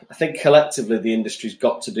I think collectively the industry's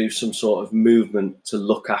got to do some sort of movement to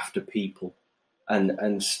look after people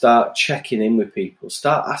and start checking in with people,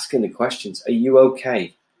 start asking the questions. Are you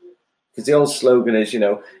okay? Because the old slogan is,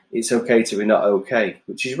 it's okay to be not okay,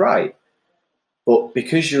 which is right. But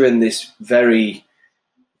because you're in this very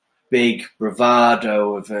big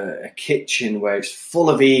bravado of a kitchen where it's full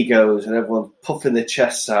of egos and everyone's puffing their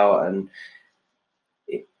chests out, and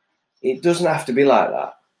it doesn't have to be like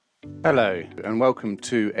that. Hello, and welcome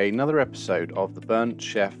to another episode of the Burnt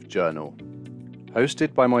Chef Journal,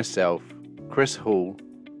 hosted by myself, Chris Hall,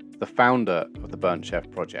 the founder of the Burnt Chef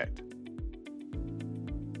Project.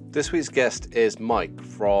 This week's guest is Mike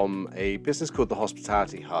from a business called the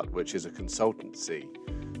Hospitality Hut, which is a consultancy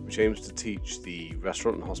which aims to teach the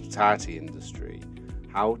restaurant and hospitality industry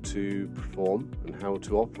how to perform and how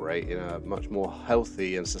to operate in a much more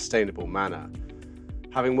healthy and sustainable manner.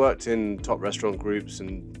 Having worked in top restaurant groups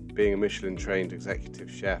and being a Michelin trained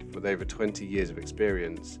executive chef with over 20 years of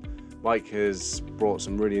experience, Mike has brought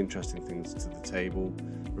some really interesting things to the table,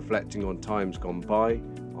 reflecting on times gone by,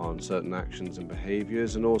 on certain actions and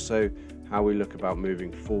behaviours, and also how we look about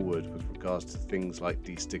moving forward with regards to things like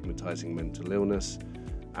destigmatising mental illness,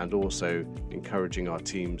 and also encouraging our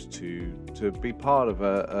teams to be part of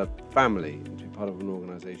a family, and to be part of an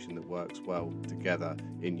organisation that works well together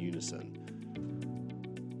in unison.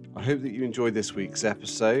 I hope that you enjoyed this week's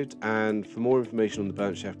episode, and for more information on the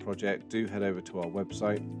Burnt Chef Project, do head over to our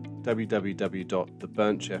website,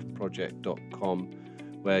 www.theburnchefproject.com,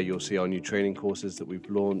 where you'll see our new training courses that we've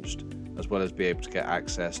launched, as well as be able to get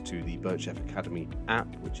access to the Burnt Chef Academy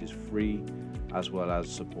app, which is free, as well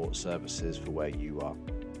as support services for where you are.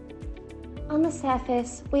 On the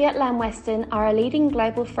surface, we at Lamb Weston are a leading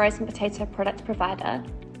global frozen potato product provider,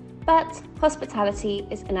 but hospitality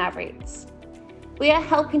is in our roots. We are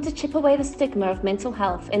helping to chip away the stigma of mental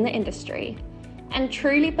health in the industry and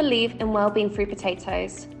truly believe in well-being through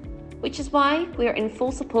potatoes, which is why we are in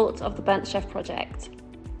full support of the Burnt Chef Project.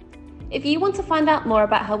 If you want to find out more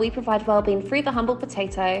about how we provide well-being through the humble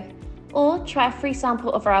potato, or try a free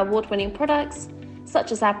sample of our award-winning products,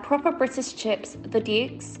 such as our proper British chips, the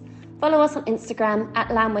Dukes, follow us on Instagram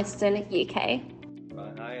at Lamb Weston UK.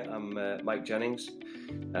 Hi, I'm Mike Jennings.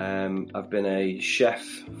 I've been a chef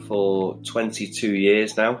for 22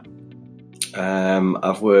 years now.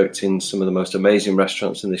 I've worked in some of the most amazing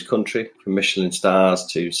restaurants in this country, from Michelin stars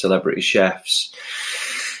to celebrity chefs,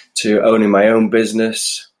 to owning my own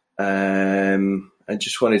business. I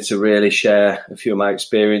just wanted to really share a few of my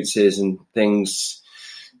experiences and things,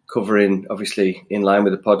 covering, obviously, in line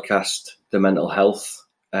with the podcast, the mental health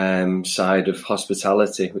side of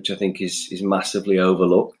hospitality, which I think is massively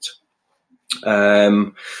overlooked.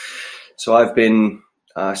 So I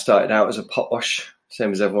started out as a pot wash,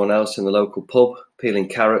 same as everyone else in the local pub, peeling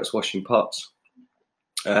carrots, washing pots,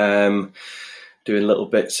 doing little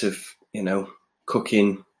bits of,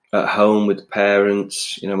 cooking at home with the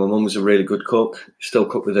parents. My mum was a really good cook, still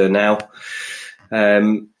cook with her now.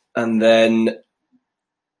 And then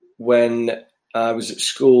when I was at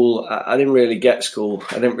school, I didn't really get school.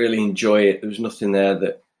 I didn't really enjoy it. There was nothing there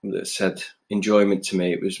that said enjoyment to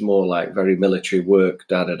me. It was more like very military work,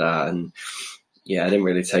 and I didn't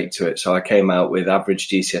really take to it. So I came out with average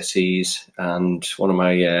GCSEs, and one of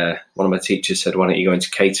my teachers said, "Why don't you go into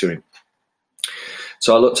catering?"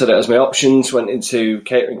 So I looked at it as my options, went into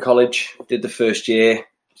catering college, did the first year,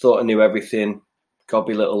 thought I knew everything,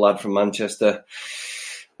 gobby little lad from Manchester.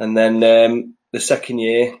 And then the second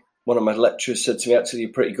year, one of my lecturers said to me, "Actually, you're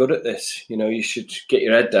pretty good at this. You should get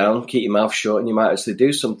your head down, keep your mouth shut, and you might actually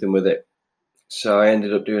do something with it." So I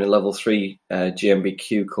ended up doing a level 3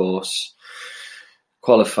 GMBQ course,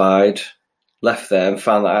 qualified, left there, and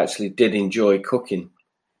found that I actually did enjoy cooking.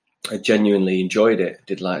 I genuinely enjoyed it. I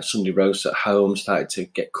did like Sunday roasts at home, started to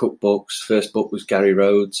get cookbooks. First book was Gary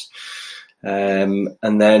Rhodes. And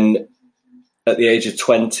then at the age of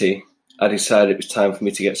 20, I decided it was time for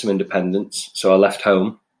me to get some independence. So I left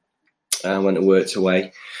home and went and worked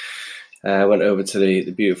away. I went over to the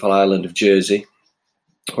beautiful island of Jersey,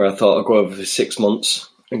 where I thought I'd go over for 6 months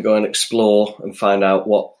and go and explore and find out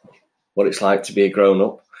what it's like to be a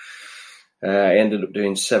grown-up. I ended up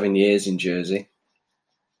doing 7 years in Jersey,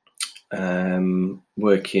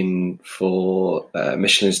 working for a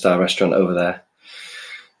Michelin star restaurant over there,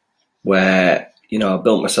 where, I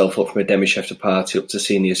built myself up from a demi-chef to party up to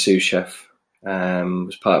senior sous chef.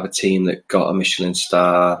 Was part of a team that got a Michelin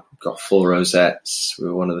star, got 4 rosettes. We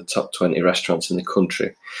were one of the top 20 restaurants in the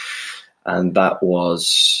country. And that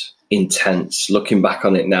was intense. Looking back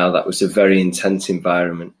on it now, that was a very intense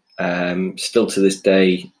environment. Still to this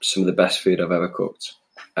day, some of the best food I've ever cooked.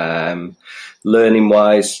 Learning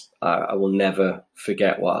wise, I will never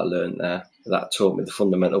forget what I learned there. That taught me the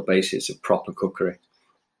fundamental basics of proper cookery,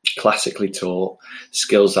 classically taught,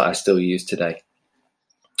 skills that I still use today.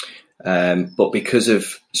 But because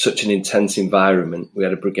of such an intense environment, we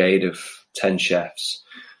had a brigade of 10 chefs,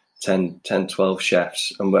 12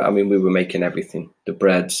 chefs. And we were making everything, the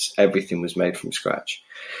breads, everything was made from scratch.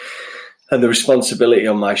 And the responsibility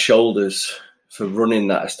on my shoulders for running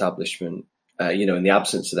that establishment, in the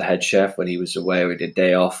absence of the head chef, when he was away or he did a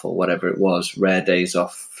day off or whatever it was, rare days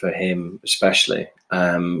off for him especially,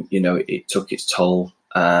 it took its toll.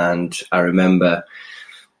 And I remember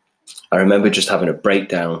just having a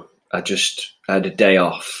breakdown. I had a day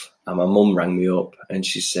off and my mum rang me up and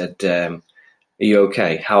she said, are you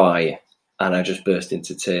okay? How are you? And I just burst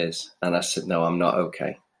into tears. And I said, no, I'm not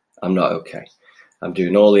okay. I'm not okay. I'm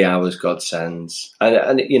doing all the hours God sends.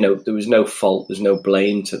 And there was no fault. There's no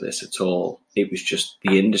blame to this at all. It was just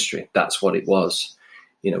the industry. That's what it was.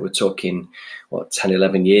 We're talking, 10,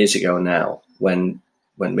 11 years ago now, when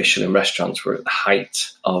Michelin restaurants were at the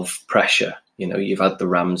height of pressure. You've had the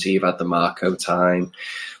Ramsay, you've had the Marco time.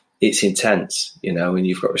 It's intense, and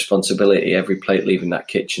you've got responsibility. Every plate leaving that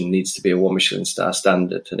kitchen needs to be a 1 Michelin star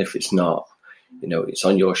standard. And if it's not, it's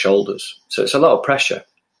on your shoulders. So it's a lot of pressure.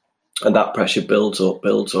 And that pressure builds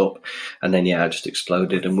up. And then, I just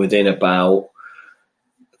exploded. And within about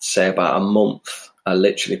a month, I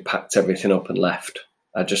literally packed everything up and left.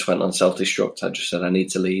 I just went on self-destruct. I just said, I need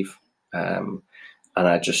to leave. And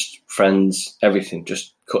I just, friends, everything,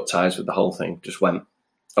 just cut ties with the whole thing. Just went.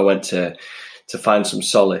 I went to find some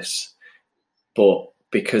solace. But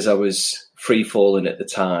because I was free falling at the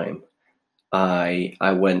time,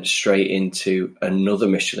 I went straight into another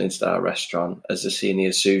Michelin star restaurant as a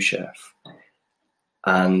senior sous chef.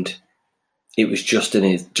 And it was just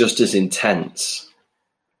as intense.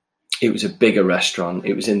 It was a bigger restaurant.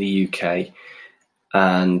 It was in the UK.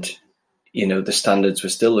 And, the standards were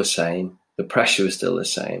still the same. The pressure was still the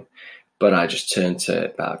same. But I just turned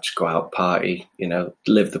to just go out, party,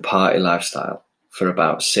 live the party lifestyle for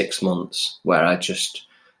about 6 months, where I just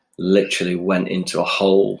literally went into a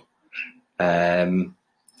hole. And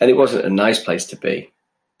it wasn't a nice place to be,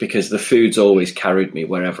 because the food's always carried me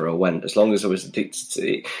wherever I went, as long as I was addicted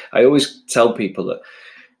to it. I always tell people that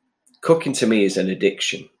cooking to me is an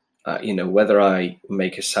addiction. Whether I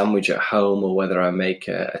make a sandwich at home or whether I make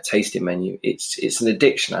a tasting menu, it's an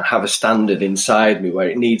addiction. I have a standard inside me where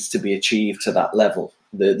it needs to be achieved to that level.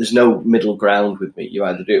 There's no middle ground with me. You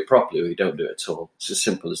either do it properly or you don't do it at all. It's as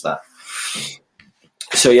simple as that.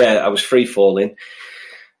 So I was free falling.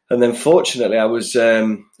 And then fortunately I was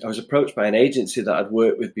approached by an agency that I'd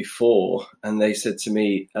worked with before, and they said to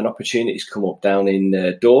me, an opportunity's come up down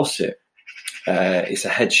in Dorset. It's a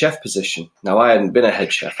head chef position. Now, I hadn't been a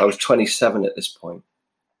head chef. I was 27 at this point.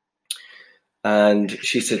 And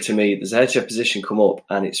she said to me, there's a head chef position come up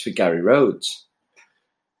and it's for Gary Rhodes.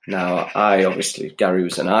 Now, Gary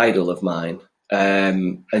was an idol of mine.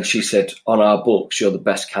 And she said, on our books, you're the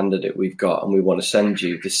best candidate we've got and we want to send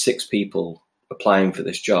you. There's 6 people applying for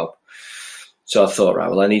this job. So I thought, right,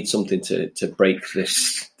 well, I need something to break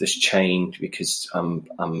this chain, because I'm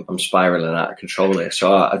spiraling out of control here.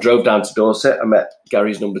 So I drove down to Dorset. I met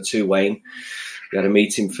Gary's number 2, Wayne. We had a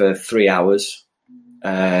meeting for 3 hours.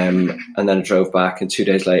 And then I drove back, and 2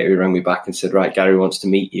 days later he rang me back and said, right, Gary wants to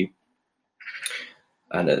meet you.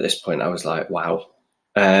 And at this point I was like, wow.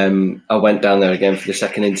 I went down there again for the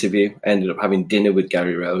second interview. I ended up having dinner with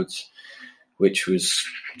Gary Rhodes, which was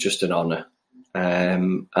just an honour.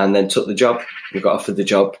 And then took the job. We got offered the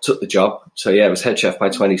job, took the job. So it was head chef by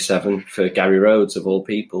 27 for Gary Rhodes, of all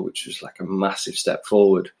people, which was like a massive step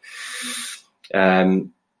forward.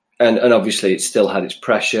 And obviously it still had its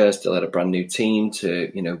pressure, still had a brand new team to,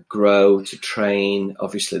 grow, to train.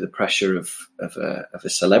 Obviously the pressure of a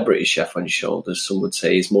celebrity chef on your shoulders, some would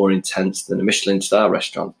say, is more intense than a Michelin star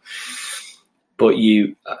restaurant. But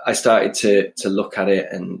I started to look at it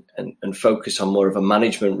and focus on more of a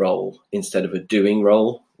management role instead of a doing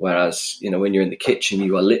role. Whereas, when you're in the kitchen,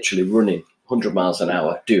 you are literally running 100 miles an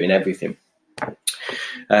hour, doing everything.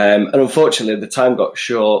 And unfortunately, the time got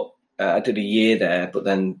short. I did a year there, but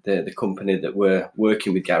then the company that were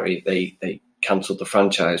working with Gary, they cancelled the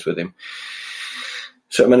franchise with him.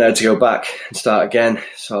 So it meant I had to go back and start again.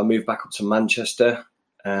 So I moved back up to Manchester,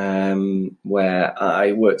 where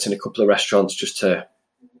I worked in a couple of restaurants just to,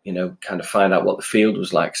 kind of find out what the field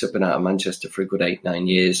was like. So I've been out of Manchester for a good 8-9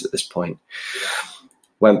 years at this point.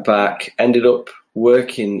 Went back, ended up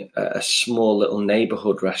working at a small little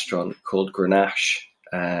neighbourhood restaurant called Grenache.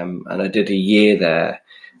 And I did a year there,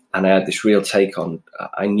 and I had this real take on,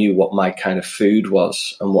 I knew what my kind of food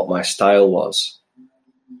was and what my style was.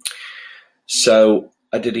 So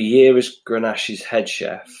I did a year as Grenache's head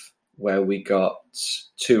chef, where we got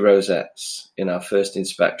 2 rosettes in our first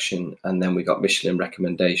inspection, and then we got Michelin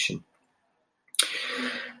recommendation.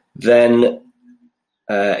 Then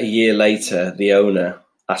a year later, the owner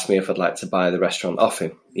asked me if I'd like to buy the restaurant off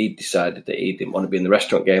him. He decided that he didn't want to be in the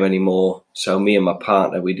restaurant game anymore. So me and my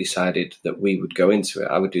partner, we decided that we would go into it.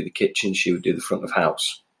 I would do the kitchen, she would do the front of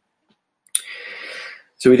house.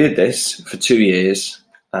 So we did this for 2 years.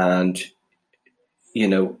 And, you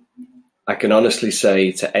know, I can honestly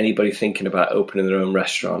say to anybody thinking about opening their own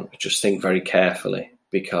restaurant, just think very carefully,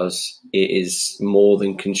 because it is more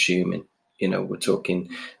than consuming. You know, we're talking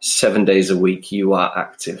 7 days a week, you are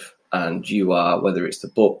active. And you are, whether it's the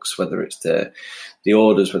books, whether it's the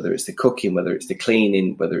orders, whether it's the cooking, whether it's the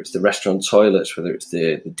cleaning, whether it's the restaurant toilets, whether it's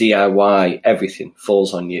the DIY, everything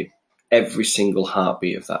falls on you. Every single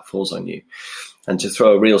heartbeat of that falls on you. And to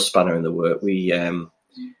throw a real spanner in the work,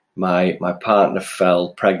 my partner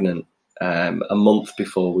fell pregnant a month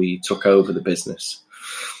before we took over the business.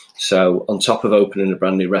 So on top of opening a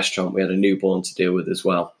brand new restaurant, we had a newborn to deal with as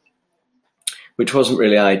well, which wasn't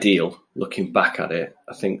really ideal. Looking back at it,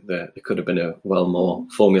 I think that there could have been a well more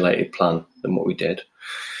formulated plan than what we did.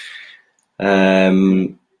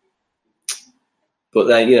 But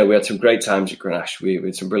then, you know, we had some great times at Grenache. We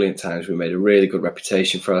had some brilliant times. We made a really good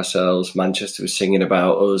reputation for ourselves. Manchester was singing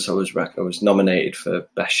about us. I was nominated for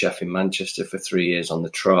Best Chef in Manchester for 3 years on the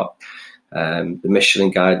trot. The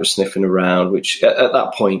Michelin Guide was sniffing around, which at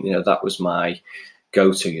that point, you know, that was my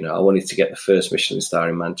go-to. You know, I wanted to get the first Michelin star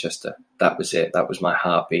in Manchester. That was it. That was my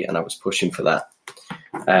heartbeat, and I was pushing for that.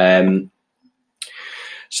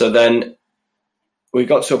 So then we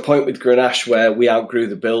got to a point with Grenache where we outgrew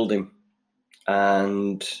the building,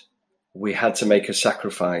 and we had to make a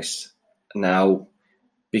sacrifice. Now,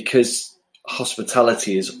 because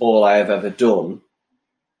hospitality is all I have ever done,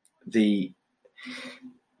 the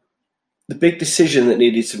big decision that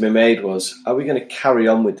needed to be made was, are we going to carry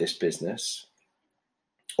on with this business?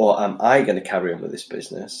 Or am I going to carry on with this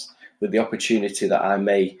business with the opportunity that I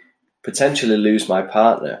may potentially lose my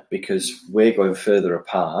partner because we're going further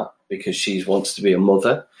apart, because she wants to be a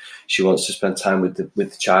mother. She wants to spend time with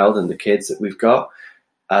the child and the kids that we've got.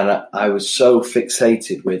 And I was so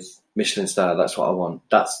fixated with Michelin star. That's what I want.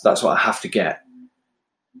 That's what I have to get.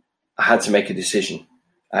 I had to make a decision.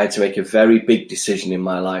 I had to make a very big decision in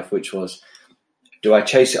my life, which was, do I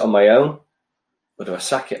chase it on my own, or do I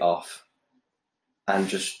sack it off and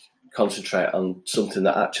just concentrate on something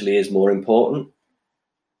that actually is more important?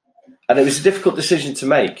 And it was a difficult decision to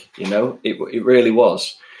make, you know, it really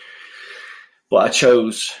was. But I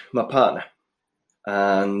chose my partner,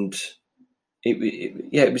 and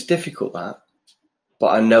it was difficult, that.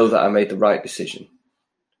 But I know that I made the right decision,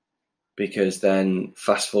 because then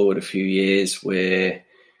fast forward a few years, we're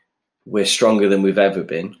stronger than we've ever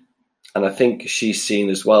been. And I think she's seen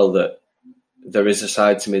as well that there is a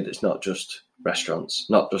side to me that's not just restaurants,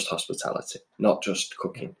 not just hospitality, not just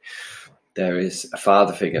cooking. There is a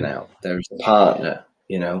father figure now. There is a partner,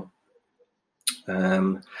 you know.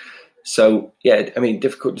 So, yeah, I mean,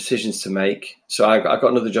 difficult decisions to make. So I got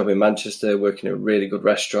another job in Manchester, working in a really good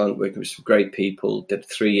restaurant, working with some great people, did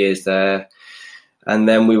 3 years there. And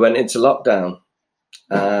then we went into lockdown.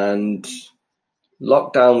 And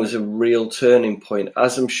lockdown was a real turning point,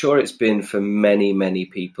 as I'm sure it's been for many, many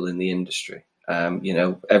people in the industry. You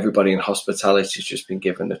know, everybody in hospitality has just been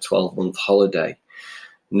given a 12-month holiday.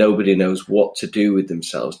 Nobody knows what to do with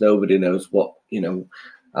themselves. Nobody knows what, you know,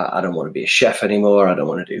 I don't want to be a chef anymore. I don't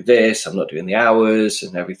want to do this. I'm not doing the hours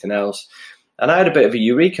and everything else. And I had a bit of a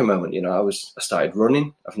eureka moment. You know, I started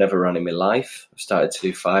running. I've never run in my life. I started to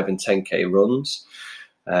do 5 and 10K runs.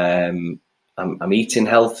 I'm eating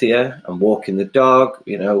healthier. I'm walking the dog,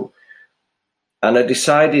 you know. And I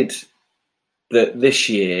decided that this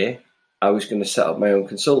year I was going to set up my own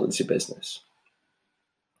consultancy business.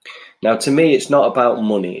 Now, to me, it's not about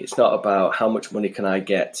money. It's not about how much money can I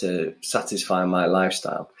get to satisfy my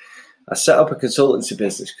lifestyle. I set up a consultancy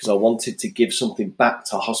business because I wanted to give something back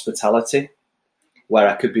to hospitality, where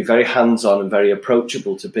I could be very hands-on and very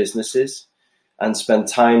approachable to businesses and spend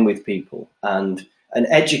time with people and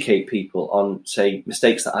educate people on, say,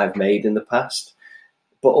 mistakes that I've made in the past,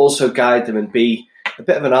 but also guide them and be a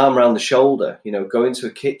bit of an arm around the shoulder, you know, go into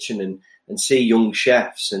a kitchen and see young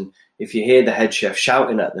chefs, and if you hear the head chef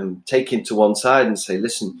shouting at them, take him to one side and say,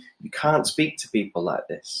 listen, you can't speak to people like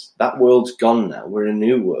this. That world's gone now. We're in a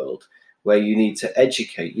new world where you need to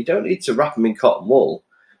educate. You don't need to wrap them in cotton wool,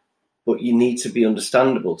 but you need to be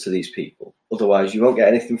understandable to these people. Otherwise, you won't get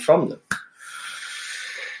anything from them.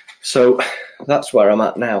 So that's where I'm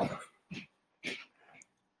at now.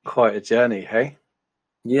 Quite a journey, hey?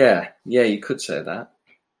 Yeah, you could say that.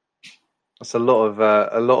 That's a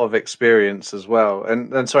lot of experience as well.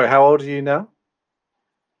 And sorry, how old are you now?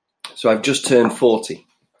 So I've just turned 40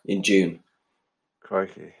 in June.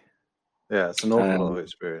 Crikey. Yeah, it's an awful lot of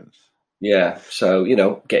experience. Yeah, so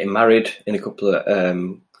getting married in a couple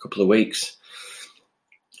of weeks,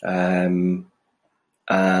 and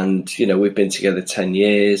we've been together 10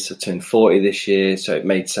 years. I turned 40 this year, so it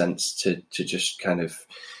made sense to just kind of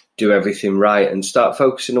do everything right and start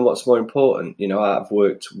focusing on what's more important. I've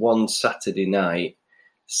worked one Saturday night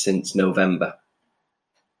since November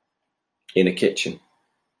in a kitchen,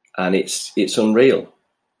 and it's unreal.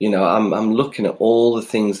 I'm looking at all the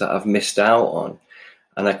things that I've missed out on,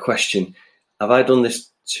 and I question, have I done this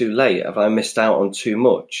too late? Have I missed out on too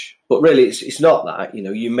much? But really, it's not that.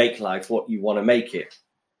 You make life what you want to make it.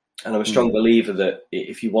 And I'm a strong believer that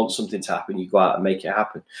if you want something to happen, you go out and make it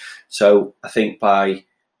happen. So I think by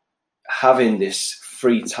having this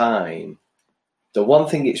free time, the one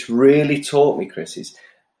thing it's really taught me, Chris, is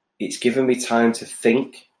it's given me time to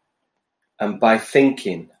think. And by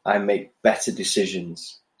thinking, I make better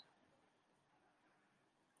decisions.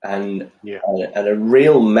 And a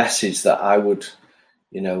real message that I would,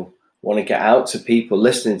 want to get out to people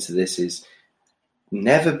listening to this is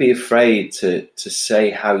never be afraid to say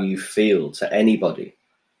how you feel to anybody.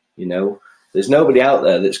 There's nobody out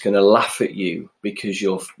there that's going to laugh at you because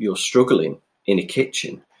you're struggling in a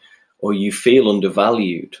kitchen, or you feel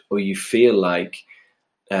undervalued, or you feel like,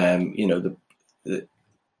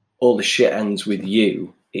 all the shit ends with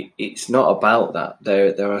you. It's not about that.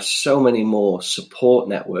 There are so many more support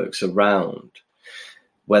networks around,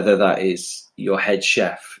 whether that is your head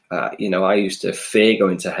chef. I used to fear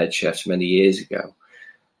going to head chefs many years ago.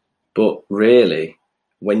 But really,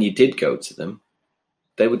 when you did go to them,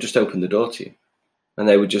 they would just open the door to you. And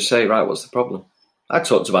they would just say, right, what's the problem? I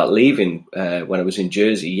talked about leaving when I was in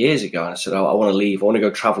Jersey years ago. And I said, I want to leave. I want to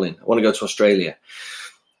go traveling. I want to go to Australia.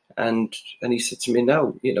 And he said to me,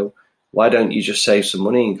 no, why don't you just save some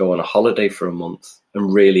money and go on a holiday for a month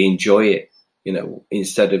and really enjoy it,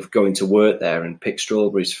 instead of going to work there and pick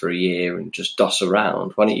strawberries for a year and just doss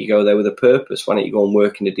around. Why don't you go there with a purpose? Why don't you go and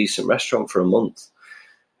work in a decent restaurant for a month?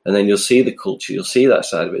 And then you'll see the culture, you'll see that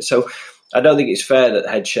side of it. So I don't think it's fair that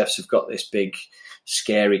head chefs have got this big,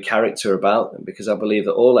 scary character about them, because I believe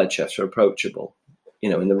that all head chefs are approachable,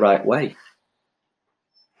 in the right way.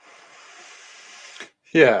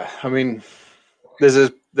 Yeah, I mean, there's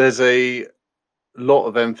a lot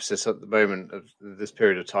of emphasis at the moment of this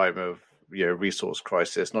period of time of resource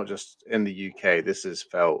crisis, not just in the UK. This is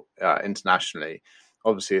felt internationally.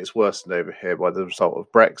 Obviously, it's worsened over here by the result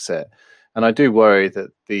of Brexit, and I do worry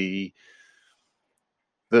that the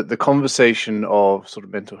conversation of sort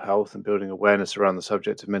of mental health and building awareness around the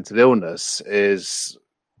subject of mental illness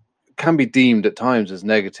can be deemed at times as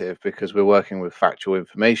negative, because we're working with factual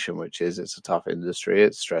information, which is it's a tough industry,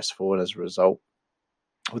 it's stressful, and as a result,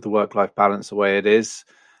 with the work-life balance the way it is,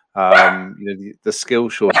 the skill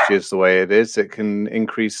shortages the way it is, it can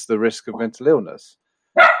increase the risk of mental illness.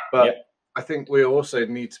 But I think we also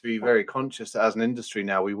need to be very conscious that as an industry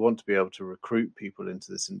now, we want to be able to recruit people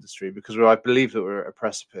into this industry, because I believe that we're at a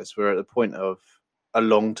precipice. We're at the point of a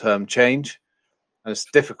long-term change, and it's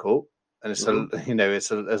difficult, and it's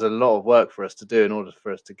there's a lot of work for us to do in order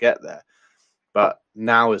for us to get there. But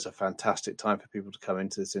now is a fantastic time for people to come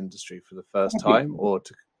into this industry for the first time, or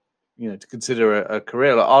to consider a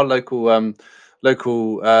career. Like our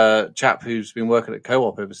local chap who's been working at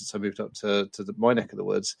Co-op ever since I moved up to my neck of the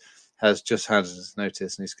woods has just handed his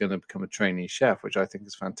notice, and he's going to become a trainee chef, which I think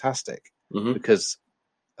is fantastic, because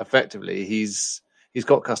effectively he's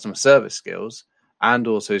got customer service skills, and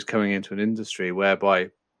also he's coming into an industry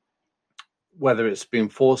whereby, whether it's been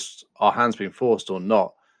forced, our hand's been forced or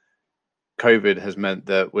not, COVID has meant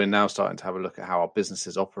that we're now starting to have a look at how our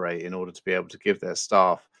businesses operate in order to be able to give their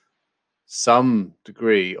staff some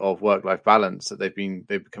degree of work-life balance that they've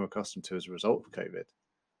become accustomed to as a result of COVID.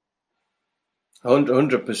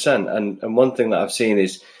 100%. And one thing that I've seen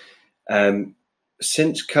is,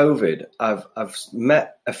 since COVID, I've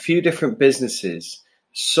met a few different businesses,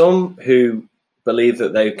 some who believe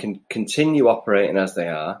that they can continue operating as they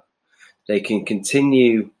are. They can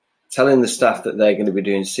continue telling the staff that they're going to be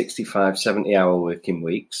doing 65, 70-hour working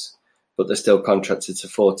weeks, but they're still contracted to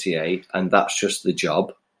 48, and that's just the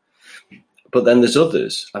job. But then there's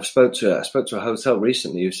others. I spoke to a hotel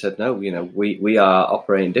recently who said, no, we are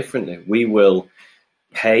operating differently. We will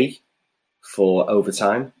pay for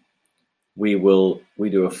overtime. We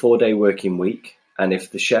do a 4-day working week. And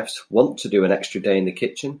if the chefs want to do an extra day in the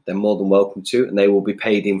kitchen, they're more than welcome to, and they will be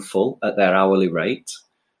paid in full at their hourly rate.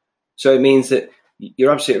 So it means that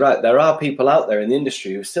you're absolutely right. There are people out there in the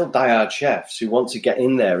industry who are still diehard chefs who want to get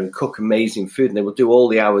in there and cook amazing food, and they will do all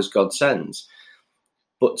the hours God sends.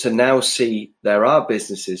 But to now see there are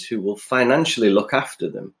businesses who will financially look after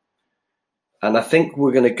them. And I think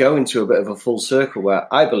we're going to go into a bit of a full circle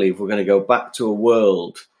where I believe we're going to go back to a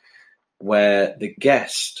world where the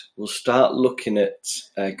guest will start looking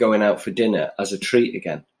at going out for dinner as a treat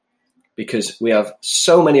again. Because we have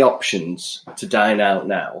so many options to dine out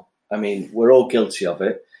now. I mean, we're all guilty of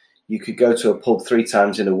it. You could go to a pub 3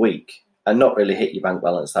 times in a week and not really hit your bank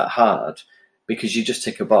balance that hard because you just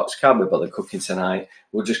tick a box. Can't we bother cooking tonight?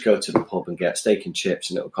 We'll just go to the pub and get steak and chips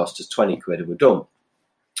and it'll cost us 20 quid and we're done.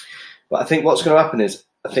 But I think what's going to happen is,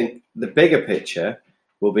 I think the bigger picture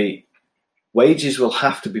will be wages will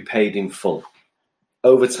have to be paid in full,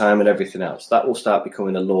 overtime and everything else. That will start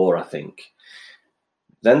becoming a law, I think.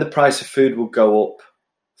 Then the price of food will go up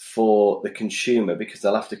for the consumer because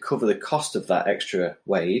they'll have to cover the cost of that extra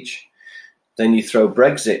wage. Then you throw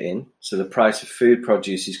Brexit in, so the price of food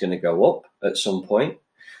produce is going to go up at some point.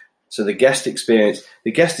 So the guest experience,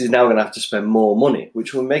 the guest is now going to have to spend more money,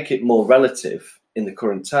 which will make it more relative in the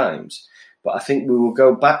current times. But I think we will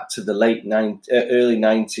go back to the early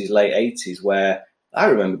 90s, late 80s, where I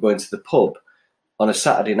remember going to the pub on a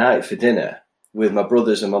Saturday night for dinner with my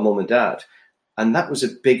brothers and my mum and dad. And that was a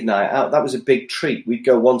big night out. That was a big treat. We'd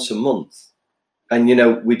go once a month. And,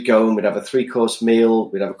 we'd go and we'd have a 3-course meal,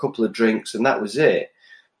 we'd have a couple of drinks, and that was it.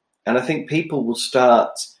 And I think people will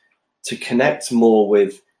start to connect more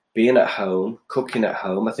with being at home, cooking at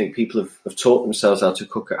home. I think people have taught themselves how to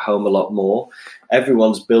cook at home a lot more.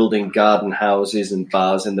 Everyone's building garden houses and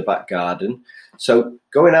bars in the back garden. So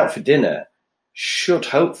going out for dinner should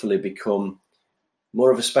hopefully become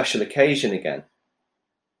more of a special occasion again.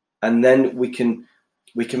 And then we can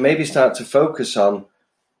maybe start to focus on,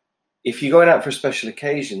 if you're going out for a special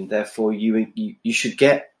occasion, therefore you should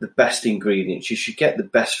get the best ingredients. You should get the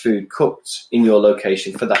best food cooked in your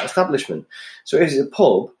location for that establishment. So if it's a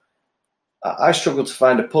pub, I struggle to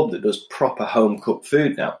find a pub that does proper home-cooked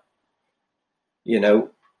food now.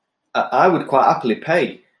 I would quite happily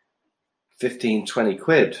pay 15, 20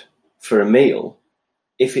 quid for a meal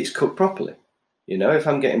if it's cooked properly. If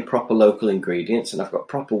I'm getting proper local ingredients and I've got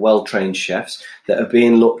proper well-trained chefs that are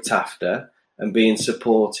being looked after and being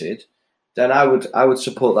supported, then I would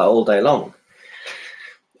support that all day long.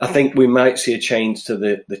 I think we might see a change to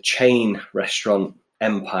the chain restaurant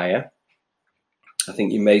empire. I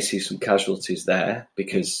think you may see some casualties there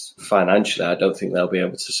because financially I don't think they'll be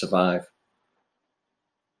able to survive.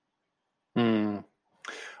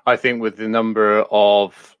 I think with the number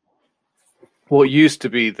of what used to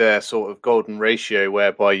be their sort of golden ratio,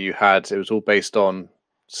 whereby it was all based on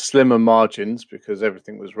slimmer margins because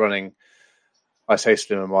everything was running. I say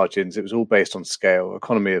slimmer margins. It was all based on scale,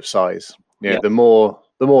 economy of size. The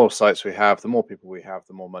more sites we have, the more people we have,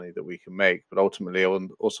 the more money that we can make. But ultimately,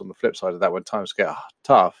 also on the flip side of that, when times get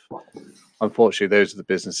tough, unfortunately, those are the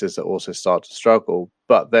businesses that also start to struggle.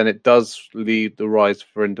 But then it does lead the rise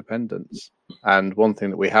for independence. And one thing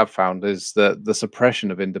that we have found is that the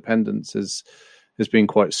suppression of independence has been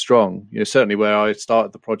quite strong. Certainly where I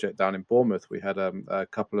started the project down in Bournemouth, we had a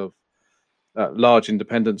couple of large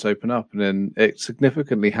independents open up, and then it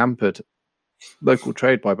significantly hampered local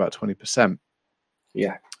trade by about 20%.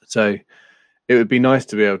 Yeah. So it would be nice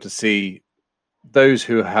to be able to see those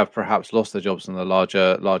who have perhaps lost their jobs in the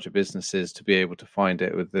larger businesses to be able to find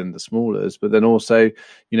it within the smallers, but then also,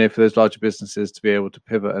 for those larger businesses to be able to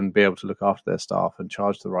pivot and be able to look after their staff and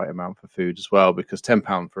charge the right amount for food as well, because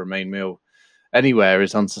 £10 for a main meal anywhere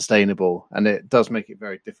is unsustainable, and it does make it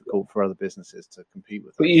very difficult for other businesses to compete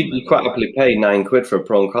with. But you quite happily pay 9 quid for a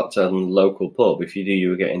prawn cocktail in the local pub if you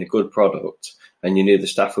were getting a good product and you knew the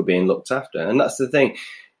staff were being looked after. And that's the thing.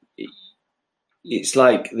 It's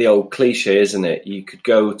like the old cliche, isn't it? You could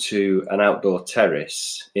go to an outdoor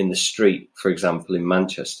terrace in the street, for example, in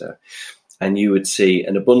Manchester, and you would see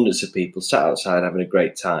an abundance of people sat outside having a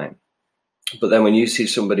great time. But then when you see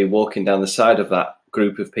somebody walking down the side of that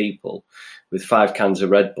group of people with 5 cans of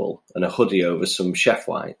Red Bull and a hoodie over some Chef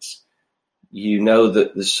Whites, you know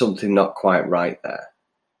that there's something not quite right there.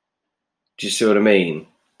 Do you see what I mean?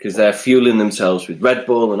 Because they're fueling themselves with Red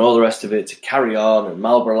Bull and all the rest of it to carry on, and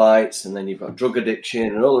Marlboro Lights, and then you've got drug addiction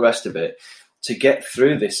and all the rest of it to get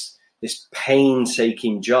through this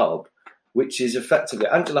painstaking job, which is effectively,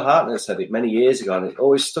 Angela Hartnett said it many years ago, and it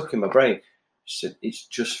always stuck in my brain. She said, it's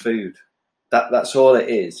just food. That's all it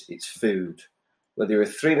is. It's food. Whether you're a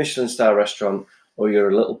 3 Michelin star restaurant or you're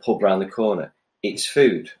a little pub round the corner, it's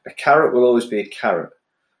food. A carrot will always be a carrot.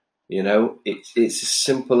 It's as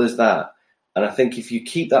simple as that. And I think if you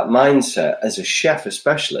keep that mindset as a chef,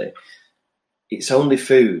 especially, it's only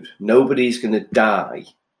food. Nobody's going to die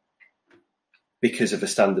because of a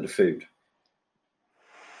standard of food.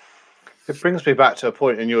 It brings me back to a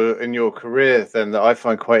point in your career then that I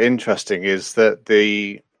find quite interesting, is that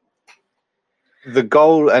the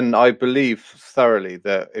goal, and I believe thoroughly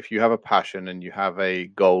that if you have a passion and you have a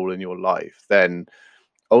goal in your life, then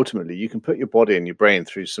ultimately you can put your body and your brain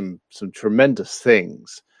through some tremendous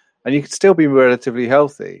things, and you can still be relatively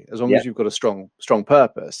healthy as long as you've got a strong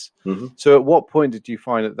purpose. Mm-hmm. So at what point did you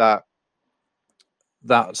find that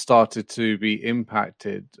started to be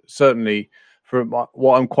impacted? Certainly, for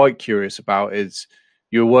what I'm quite curious about is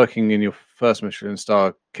you're working in your first Michelin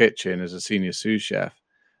star kitchen as a senior sous chef,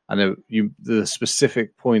 and the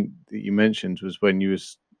specific point that you mentioned was when you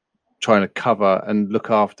was trying to cover and look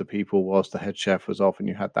after people whilst the head chef was off, and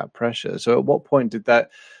you had that pressure. So at what point did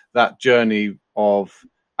that journey of,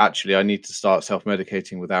 actually, I need to start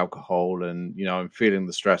self-medicating with alcohol, and I'm feeling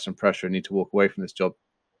the stress and pressure, I need to walk away from this job,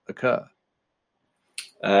 occur?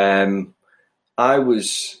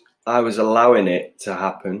 I was allowing it to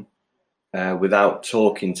happen without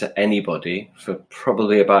talking to anybody for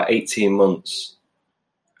probably about 18 months.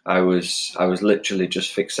 I was literally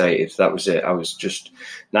just fixated. That was it. I was just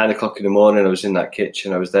 9 o'clock in the morning. I was in that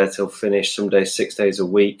kitchen. I was there till finish. Some days 6 days a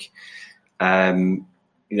week.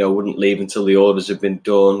 Wouldn't leave until the orders had been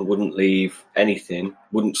done. Wouldn't leave anything.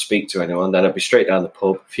 Wouldn't speak to anyone. Then I'd be straight down the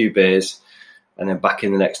pub, a few beers, and then back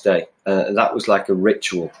in the next day. And that was like a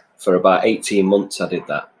ritual for about 18 months. I did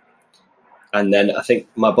that. And then I think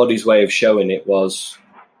my body's way of showing it was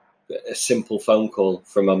a simple phone call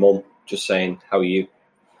from my mum, just saying, "How are you?"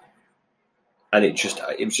 And it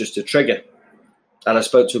was just a trigger. And I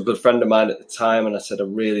spoke to a good friend of mine at the time, and I said, "I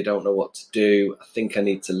really don't know what to do. I think I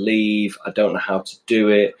need to leave. I don't know how to do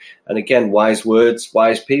it." And again, wise words,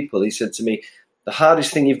 wise people. He said to me, "The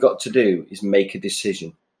hardest thing you've got to do is make a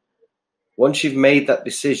decision. Once you've made that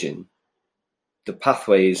decision, the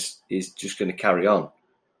pathway is just going to carry on.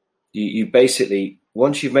 You basically,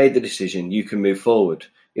 once you've made the decision, you can move forward.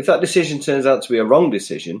 If that decision turns out to be a wrong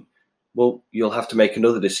decision, well, you'll have to make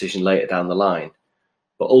another decision later down the line.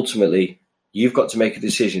 But ultimately, you've got to make a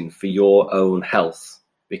decision for your own health,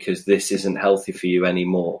 because this isn't healthy for you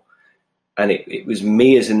anymore." And it was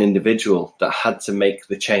me as an individual that had to make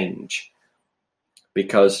the change,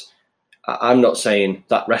 because I'm not saying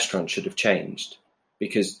that restaurant should have changed,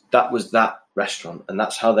 because that was that restaurant and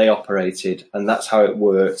that's how they operated and that's how it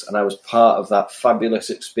worked. And I was part of that fabulous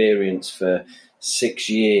experience for 6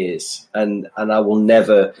 years, and I will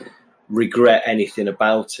never regret anything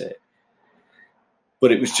about it.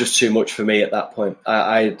 But it was just too much for me at that point.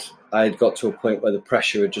 I had got to a point where the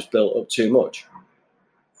pressure had just built up too much.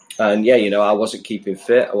 And I wasn't keeping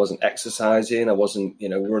fit. I wasn't exercising. I wasn't,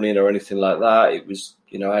 running or anything like that. It was,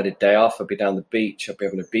 I had a day off. I'd be down the beach. I'd be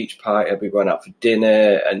having a beach party. I'd be going out for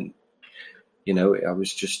dinner. And, I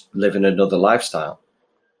was just living another lifestyle.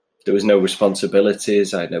 There was no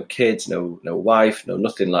responsibilities. I had no kids, no wife, no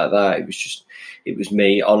nothing like that. It was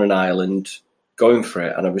me on an island going for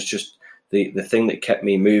it. And I was just, the thing that kept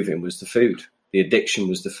me moving was the food. The addiction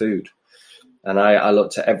was the food. And I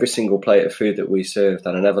looked at every single plate of food that we served,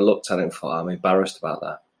 and I never looked at it and thought, I'm embarrassed about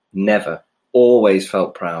that. Never. Always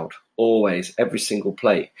felt proud. Always. Every single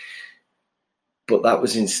plate. But that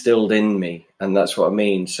was instilled in me, and that's what I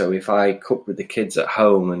mean. So if I cook with the kids at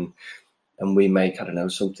home and we make, I don't know,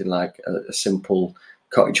 something like a simple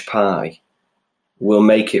cottage pie, we'll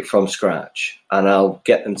make it from scratch, and I'll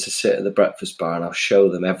get them to sit at the breakfast bar and I'll show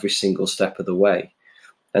them every single step of the way.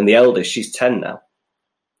 And the eldest, she's 10 now,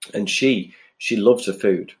 and she loves the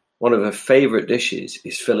food. One of her favourite dishes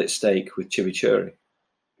is fillet steak with chimichurri.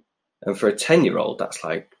 And for a 10-year-old, that's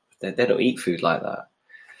like, they don't eat food like that.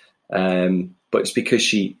 But it's because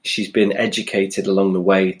she's been educated along the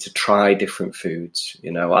way to try different foods.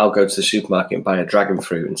 I'll go to the supermarket and buy a dragon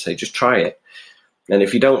fruit and say, just try it. And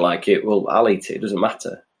if you don't like it, well, I'll eat it. It doesn't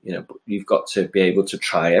matter. But you've got to be able to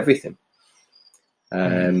try everything.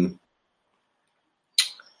 But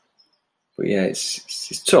yeah,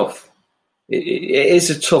 it's tough. It is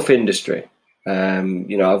a tough industry.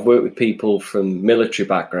 I've worked with people from military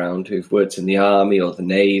background who've worked in the army or the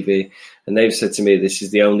navy, and they've said to me this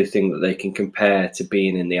is the only thing that they can compare to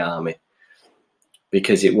being in the army,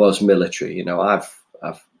 because it was military. I've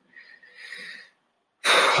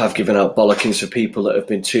given out bollockings for people that have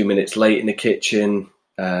been 2 minutes late in the kitchen.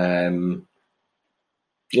 I'm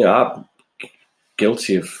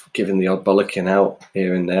guilty of giving the odd bollocking out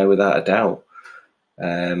here and there, without a doubt.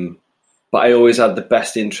 But I always had the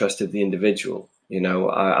best interest of the individual.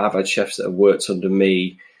 I've had chefs that have worked under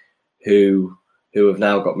me who have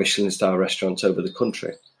now got Michelin star restaurants over the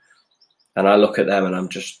country. And I look at them and I'm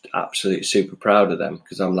just absolutely super proud of them,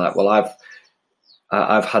 because I'm like, well,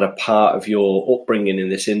 I've had a part of your upbringing in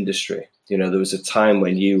this industry. You know, there was a time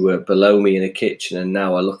when you were below me in a kitchen, and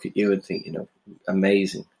now I look at you and think, you know,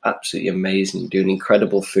 amazing, absolutely amazing. You're doing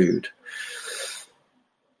incredible food.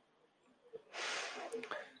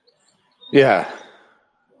 Yeah.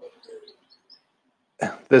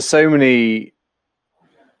 There's so many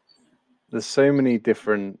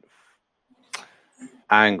different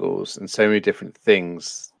angles and so many different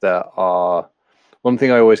things that are. One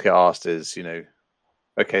thing I always get asked is, you know,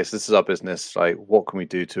 okay, so this is our business, like, what can we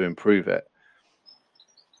do to improve it?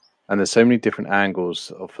 And there's so many different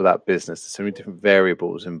angles for that business. There's so many different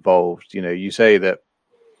variables involved. You know, you say that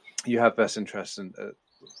you have best interests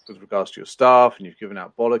with regards to your staff, and you've given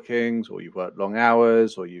out bollockings, or you've worked long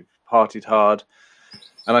hours, or you've partied hard.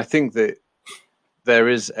 And I think that there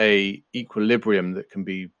is a equilibrium that can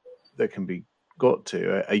be got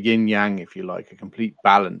to, a yin yang, if you like, a complete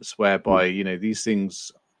balance, whereby, you know, these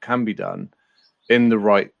things can be done in the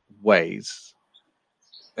right ways,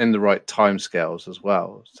 in the right timescales as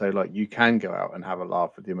well. So, like, you can go out and have a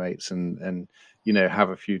laugh with your mates and you know, have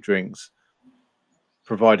a few drinks,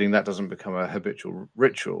 providing that doesn't become a habitual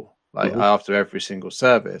ritual, like after every single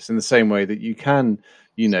service. In the same way that you can,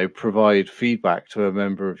 you know, provide feedback to a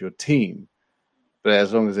member of your team, but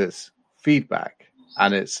as long as it's feedback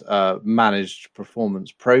and it's a managed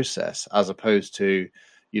performance process, as opposed to,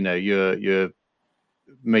 you know, you're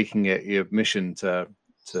making it your mission to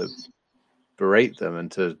berate them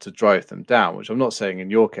and to drive them down, which I'm not saying in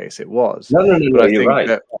your case it was. No, but I you're think right.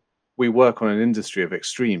 that we work on an industry of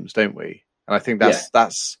extremes, don't we? And I think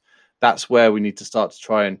that's where we need to start to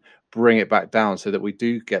try and bring it back down, so that we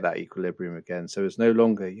do get that equilibrium again. So it's no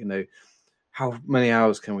longer, you know, how many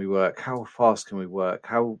hours can we work? How fast can we work?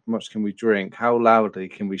 How much can we drink? How loudly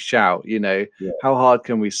can we shout? You know, how hard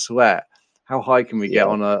can we sweat? How high can we get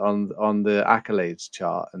on the accolades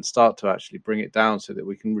chart, and start to actually bring it down, so that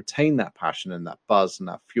we can retain that passion and that buzz and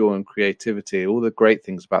that fuel and creativity, all the great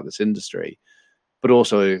things about this industry, but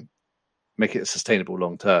also make it sustainable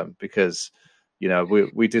long term. Because, you know,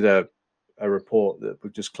 we did a report that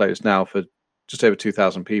we've just closed now for just over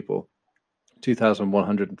 2,000 people,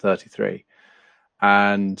 2,133.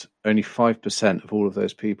 And only 5% of all of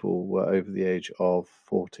those people were over the age of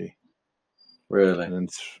 40. Really? And then,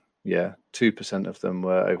 2% of them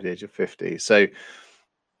were over the age of 50. So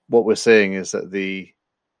what we're seeing is that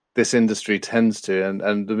this industry tends to,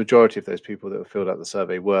 and the majority of those people that were filled out the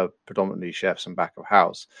survey were predominantly chefs and back of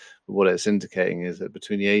house. But what it's indicating is that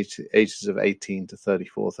between the ages of 18 to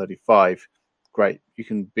 34, 35, great, you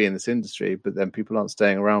can be in this industry, but then people aren't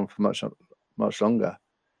staying around for much longer.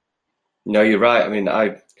 No, you're right. I mean,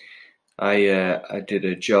 I did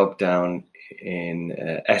a job down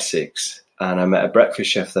in Essex, and I met a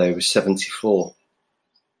breakfast chef there who was 74.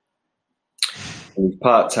 And he's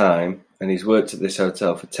part-time, and he's worked at this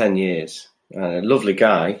hotel for 10 years. A lovely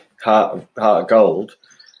guy, heart of gold.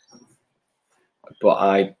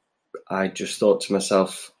 But I just thought to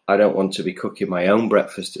myself, I don't want to be cooking my own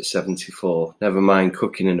breakfast at 74. Never mind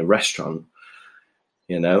cooking in a restaurant.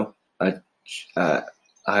 You know, I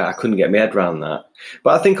couldn't get my head around that.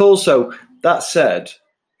 But I think also, that said,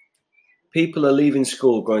 people are leaving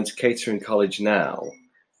school, going to catering college now,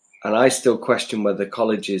 and I still question whether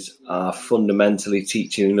colleges are fundamentally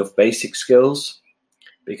teaching enough basic skills.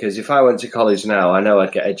 Because if I went to college now, I know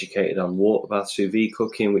I'd get educated on water bath, sous vide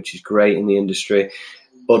cooking, which is great in the industry,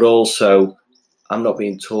 but also I'm not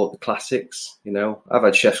being taught the classics. You know, I've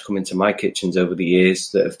had chefs come into my kitchens over the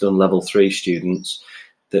years that have done level 3 students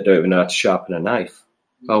that don't even know how to sharpen a knife.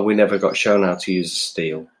 Oh, we never got shown how to use a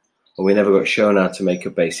steel, or we never got shown how to make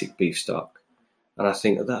a basic beef stock. And I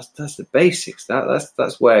think that's the basics.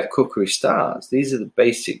 That's where cookery starts. These are the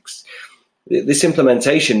basics. This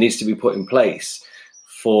implementation needs to be put in place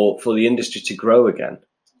for the industry to grow again.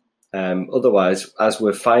 Otherwise, as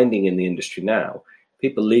we're finding in the industry now,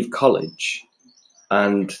 people leave college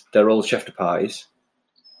and they're all chef de parties.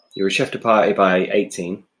 You're a chef de party by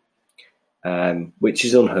 18, which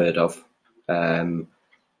is unheard of. And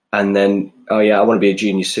then, oh yeah, I want to be a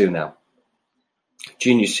junior sous now.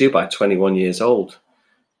 Junior sous by 21 years old.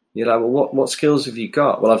 You're like, well, what skills have you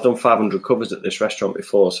got? Well, I've done 500 covers at this restaurant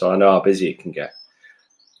before, so I know how busy it can get.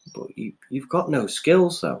 But you've got no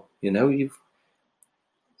skills, though. You know,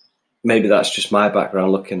 maybe that's just my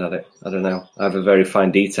background looking at it. I don't know. I have a very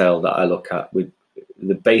fine detail that I look at. With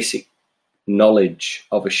the basic knowledge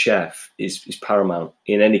of a chef is paramount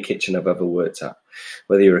in any kitchen I've ever worked at.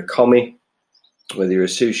 Whether you're a commie, whether you're a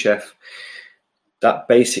sous chef, that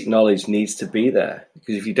basic knowledge needs to be there.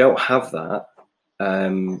 Because if you don't have that,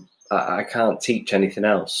 I can't teach anything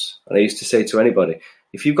else. And I used to say to anybody,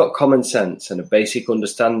 if you've got common sense and a basic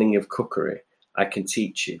understanding of cookery, I can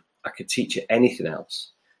teach you. I could teach you anything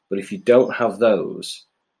else. But if you don't have those,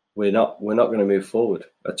 we're not going to move forward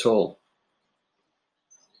at all.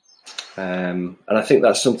 And I think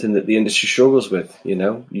that's something that the industry struggles with.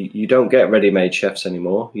 You don't get ready-made chefs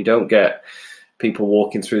anymore. You don't get people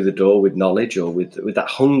walking through the door with knowledge or with that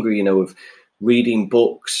hunger, of reading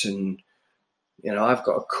books. And I've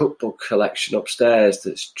got a cookbook collection upstairs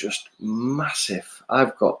that's just massive.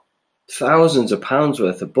 I've got thousands of pounds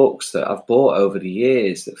worth of books that I've bought over the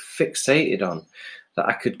years that fixated on, that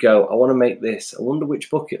I could go, I want to make this. I wonder which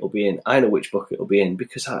book it'll be in. I know which book it'll be in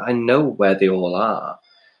because I know where they all are.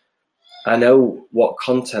 I know what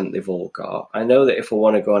content they've all got. I know that if I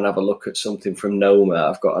want to go and have a look at something from Noma,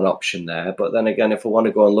 I've got an option there. But then again, if I want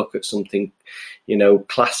to go and look at something,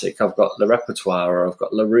 classic, I've got the repertoire, or I've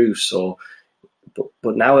got Larousse,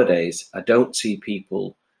 but nowadays I don't see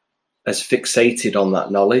people as fixated on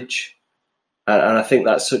that knowledge. And I think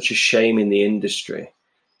that's such a shame in the industry.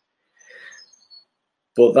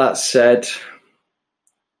 But that said,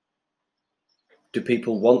 do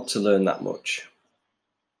people want to learn that much?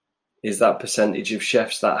 Is that percentage of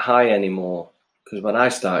chefs that high anymore? Because when I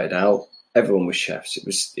started out, everyone was chefs.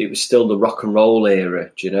 It was still the rock and roll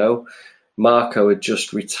era, Marco had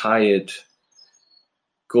just retired.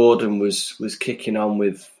 Gordon was kicking on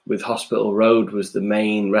with Hospital Road, was the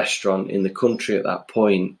main restaurant in the country at that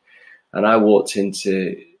point. And I walked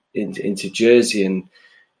into Jersey and,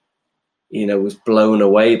 was blown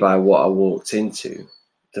away by what I walked into.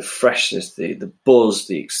 The freshness, the buzz,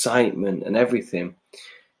 the excitement and everything.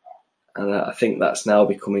 And I think that's now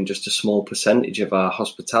becoming just a small percentage of our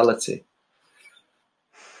hospitality.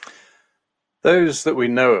 Those that we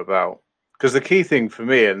know about, because the key thing for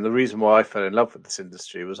me, and the reason why I fell in love with this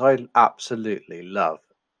industry, was I absolutely love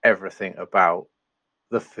everything about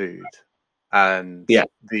the food and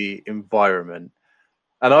the environment.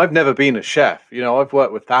 And I've never been a chef. I've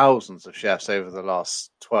worked with thousands of chefs over the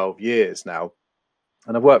last 12 years now.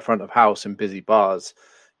 And I've worked front of house in busy bars.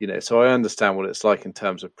 So I understand what it's like in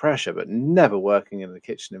terms of pressure, but never working in the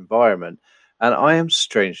kitchen environment. And I am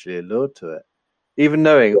strangely allured to it, even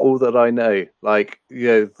knowing all that I know,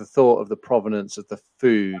 the thought of the provenance of the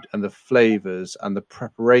food and the flavors and the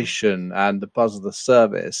preparation and the buzz of the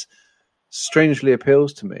service strangely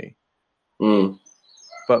appeals to me. Mm.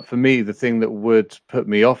 But for me, the thing that would put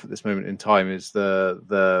me off at this moment in time is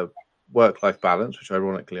the work-life balance, which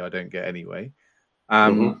ironically I don't get anyway.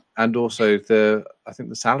 And also I think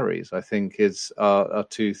the salaries, I think are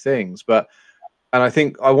two things.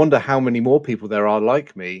 And I wonder how many more people there are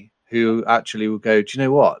like me who actually will go, do you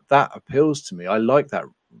know what? That appeals to me. I like that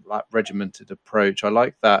regimented approach. I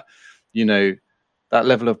like that, that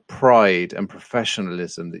level of pride and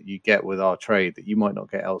professionalism that you get with our trade that you might not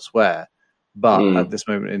get elsewhere. But at this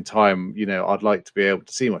moment in time, I'd like to be able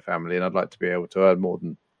to see my family and I'd like to be able to earn more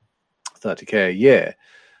than 30K a year.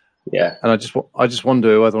 Yeah. And I just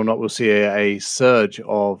wonder whether or not we'll see a surge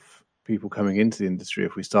of people coming into the industry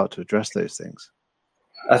if we start to address those things.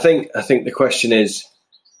 I think the question is,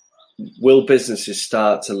 will businesses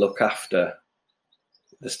start to look after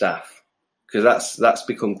the staff? Because that's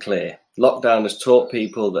become clear. Lockdown has taught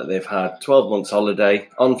people that they've had 12 months holiday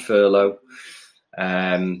on furlough.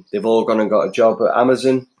 They've all gone and got a job at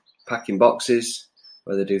Amazon packing boxes,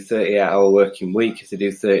 where they do 38-hour working week. If they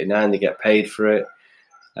do 39, they get paid for it.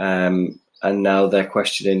 And now they're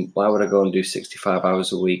questioning, why would I go and do 65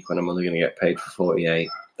 hours a week when I'm only going to get paid for 48?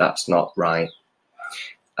 That's not right.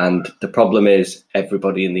 And the problem is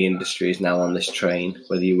everybody in the industry is now on this train,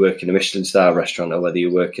 whether you work in a Michelin star restaurant or whether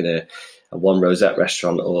you work in a one rosette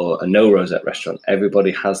restaurant or a no rosette restaurant.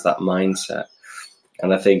 Everybody has that mindset.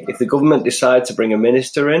 And I think if the government decide to bring a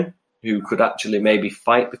minister in who could actually maybe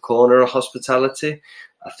fight the corner of hospitality,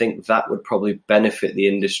 I think that would probably benefit the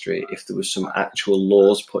industry if there was some actual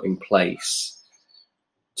laws put in place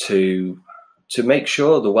to make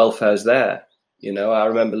sure the welfare's there. I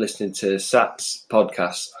remember listening to Sat's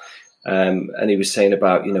podcast, and he was saying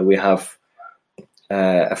about, we have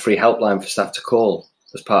a free helpline for staff to call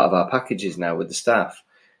as part of our packages now with the staff.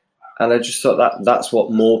 And I just thought that's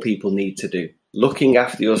what more people need to do. Looking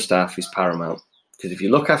after your staff is paramount. Because if you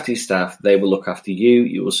look after your staff, they will look after you.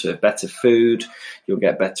 You will serve better food. You'll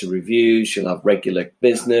get better reviews. You'll have regular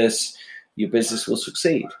business. Your business will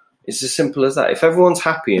succeed. It's as simple as that. If everyone's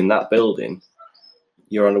happy in that building,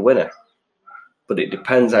 you're on a winner. But it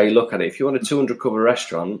depends how you look at it. If you want a 200 cover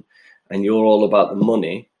restaurant and you're all about the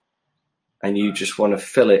money and you just want to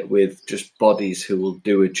fill it with just bodies who will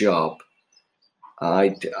do a job,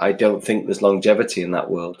 I don't think there's longevity in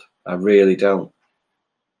that world. I really don't.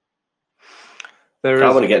 There I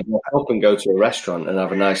is. want to get up and go to a restaurant and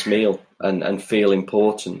have a nice meal and feel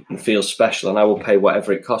important and feel special, and I will pay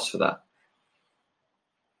whatever it costs for that.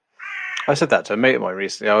 I said that to a mate of mine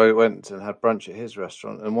recently. I went and had brunch at his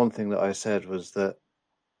restaurant, and one thing that I said was that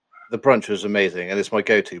the brunch was amazing, and it's my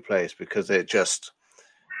go-to place because it just,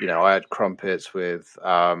 I had crumpets with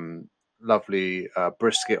lovely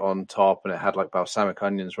brisket on top, and it had like balsamic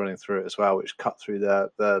onions running through it as well, which cut through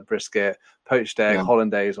the brisket, poached egg,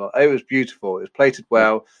 hollandaise. It was beautiful. It was plated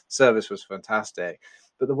well. Service was fantastic.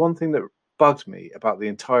 But the one thing that bugged me about the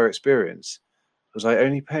entire experience was I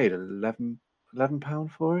only paid £11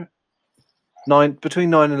 for it.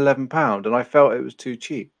 Between £9 and £11, and I felt it was too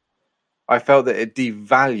cheap. I felt that it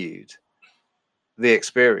devalued the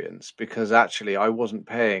experience because actually I wasn't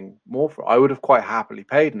paying more for it. I would have quite happily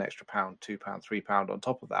paid an extra £1, £2, £3 on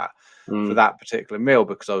top of that for that particular meal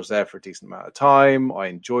because I was there for a decent amount of time. I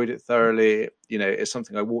enjoyed it thoroughly. It's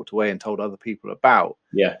something I walked away and told other people about.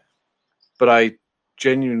 Yeah. But I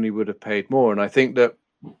genuinely would have paid more. And I think that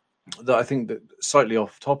slightly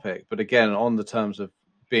off topic, but again, on the terms of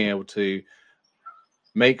being able to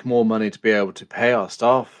make more money to be able to pay our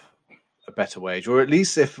staff a better wage, or at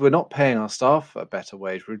least if we're not paying our staff a better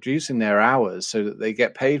wage, reducing their hours so that they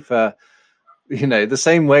get paid for, the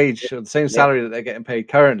same wage or the same salary that they're getting paid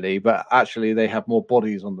currently, but actually they have more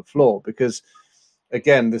bodies on the floor. Because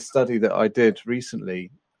again, the study that I did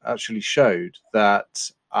recently actually showed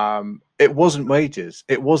that it wasn't wages,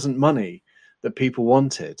 it wasn't money that people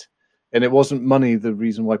wanted. And it wasn't money the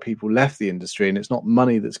reason why people left the industry, and it's not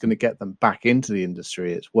money that's going to get them back into the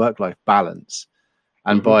industry. It's work-life balance.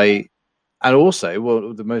 And and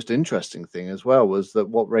also, the most interesting thing as well was that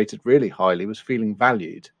what rated really highly was feeling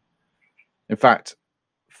valued. In fact,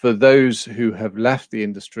 for those who have left the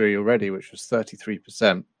industry already, which was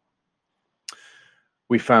 33%,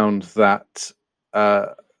 we found that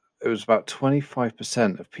it was about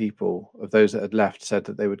 25% of those that had left said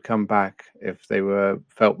that they would come back if they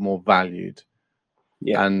felt more valued.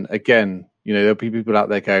 Yeah. And again, there'll be people out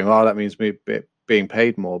there going, "Oh, that means me being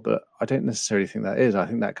paid more," but I don't necessarily think that is. I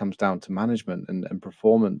think that comes down to management and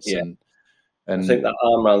performance. Yeah. And I think that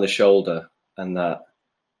arm around the shoulder and that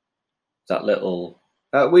little.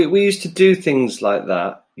 We used to do things like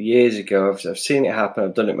that years ago. I've seen it happen.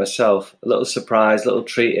 I've done it myself. A little surprise, little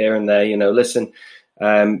treat here and there. Listen.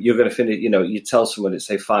 You're going to finish, you tell someone at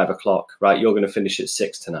say 5 o'clock, right? You're going to finish at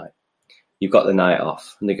 6 tonight. You've got the night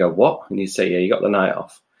off. And they go, what? And you say, yeah, you got the night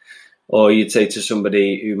off. Or you'd say to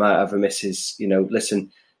somebody who might have a missus,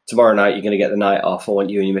 listen, tomorrow night you're going to get the night off. I want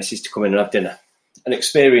you and your missus to come in and have dinner and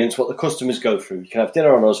experience what the customers go through. You can have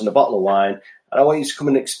dinner on us and a bottle of wine. And I want you to come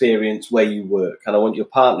and experience where you work. And I want your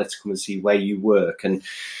partner to come and see where you work. And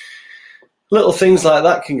little things like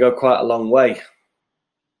that can go quite a long way.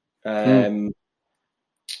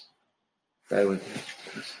 Bear with me.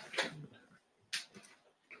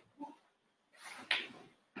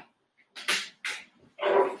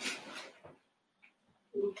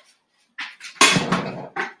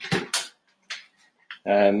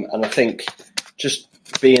 And I think just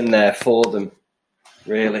being there for them,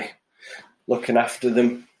 really, looking after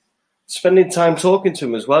them, spending time talking to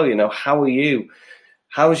them as well. How are you?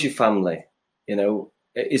 How's your family?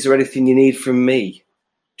 Is there anything you need from me?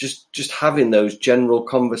 Just having those general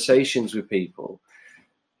conversations with people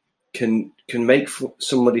can make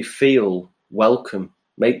somebody feel welcome,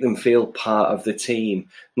 make them feel part of the team,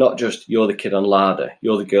 not just you're the kid on larder,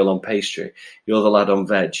 you're the girl on pastry, you're the lad on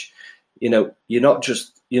veg. You're not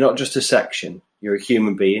just a section. You're a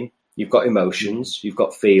human being. You've got emotions, you've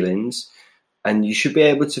got feelings, and you should be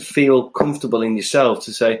able to feel comfortable in yourself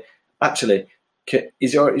to say, actually,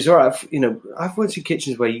 is it all right? I've worked in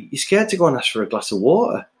kitchens where you're scared to go and ask for a glass of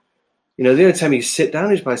water. The only time you sit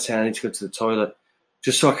down is by saying, I need to go to the toilet,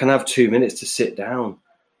 just so I can have 2 minutes to sit down.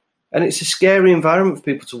 And it's a scary environment for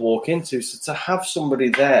people to walk into. So to have somebody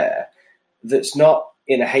there that's not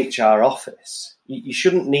in a HR office, you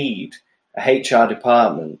shouldn't need a HR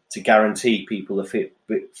department to guarantee people are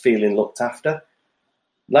feeling looked after.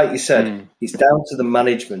 Like you said, it's down to the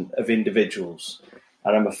management of individuals.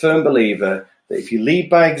 And I'm a firm believer that if you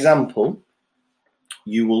lead by example,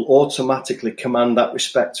 you will automatically command that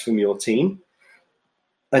respect from your team,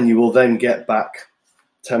 and you will then get back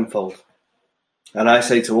tenfold. And I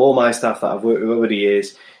say to all my staff that I've worked with over the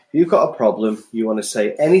years, if you've got a problem, you want to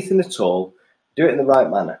say anything at all, do it in the right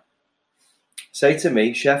manner. Say to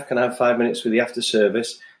me, Chef, can I have 5 minutes with you after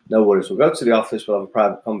service? No worries. We'll go to the office. We'll have a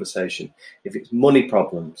private conversation. If it's money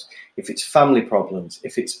problems, if it's family problems,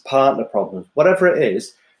 if it's partner problems, whatever it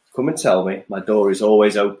is, come and tell me. My door is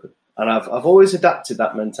always open. And I've always adapted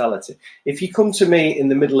that mentality. If you come to me in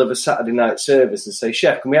the middle of a Saturday night service and say,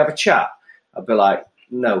 Chef, can we have a chat? I'd be like,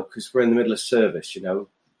 no, because we're in the middle of service,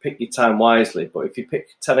 pick your time wisely. But if you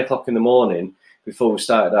pick 10 o'clock in the morning before we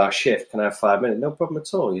started our shift, can I have 5 minutes? No problem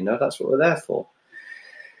at all. That's what we're there for.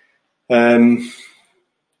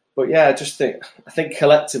 But yeah, I think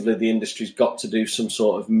collectively the industry's got to do some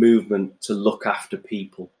sort of movement to look after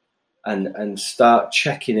people and start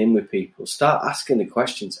checking in with people, start asking the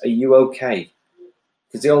questions. Are you okay?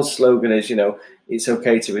 Because the old slogan is, it's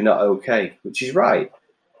okay to be not okay, which is right.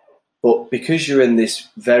 But because you're in this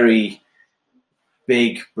very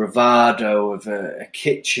big bravado of a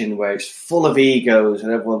kitchen where it's full of egos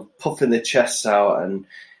and everyone's puffing their chests out, and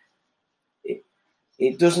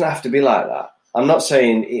it doesn't have to be like that. I'm not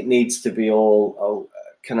saying it needs to be all,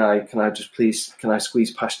 can I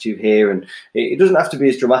squeeze past you here? And it doesn't have to be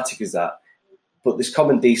as dramatic as that. But there's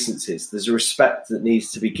common decencies. There's a respect that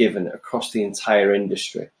needs to be given across the entire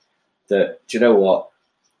industry. That, do you know what?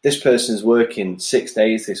 This person's working 6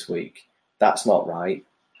 days this week. That's not right.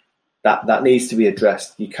 That needs to be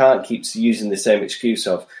addressed. You can't keep using the same excuse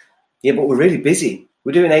of, yeah, but we're really busy.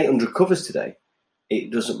 We're doing 800 covers today. It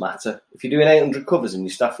doesn't matter. If you're doing 800 covers and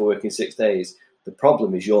your staff are working 6 days, the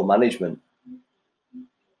problem is your management.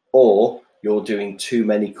 Or you're doing too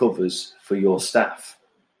many covers for your staff.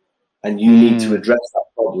 And you need to address that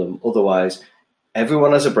problem. Otherwise,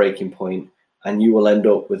 everyone has a breaking point and you will end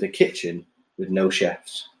up with a kitchen with no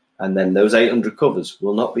chefs. And then those 800 covers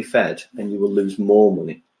will not be fed and you will lose more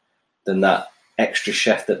money than that extra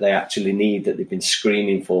chef that they actually need, that they've been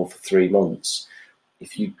screaming for 3 months.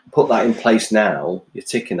 If you put that in place now, you're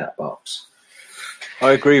ticking that box.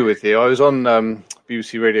 I agree with you. I was on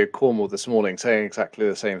BBC Radio Cornwall this morning saying exactly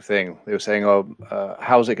the same thing. They were saying,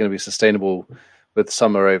 how's it going to be sustainable with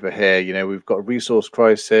summer over here? We've got a resource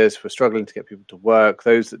crisis. We're struggling to get people to work.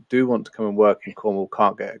 Those that do want to come and work in Cornwall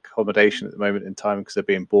can't get accommodation at the moment in time because they're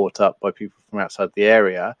being bought up by people from outside the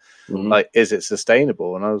area. Mm-hmm. Like, is it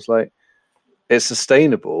sustainable? And I was like, it's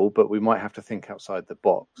sustainable, but we might have to think outside the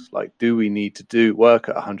box. Like, do we need to work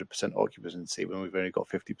at 100% occupancy when we've only got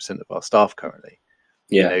 50% of our staff currently?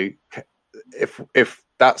 Yeah. If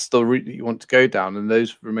that's the route that you want to go down, and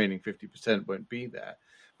those remaining 50% won't be there.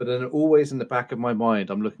 But then always in the back of my mind,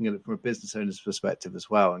 I'm looking at it from a business owner's perspective as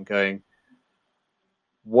well and going,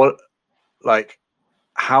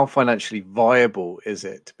 how financially viable is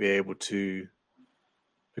it to be able to,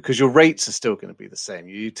 because your rates are still going to be the same,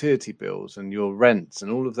 your utility bills and your rents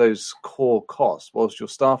and all of those core costs, whilst your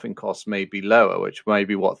staffing costs may be lower, which may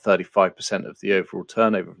be 35% of the overall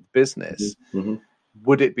turnover of the business. Mm-hmm.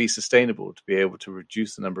 Would it be sustainable to be able to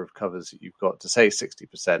reduce the number of covers that you've got to, say,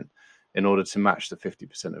 60% in order to match the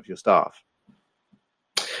 50% of your staff?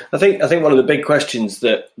 I think one of the big questions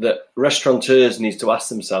that restaurateurs need to ask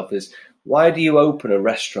themselves is, why do you open a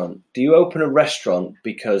restaurant? Do you open a restaurant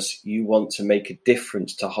because you want to make a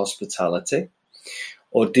difference to hospitality?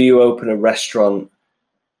 Or do you open a restaurant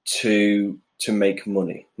to make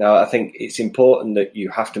money? Now, I think it's important that you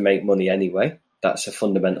have to make money anyway. That's a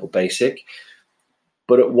fundamental basic.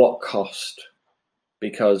 But at what cost?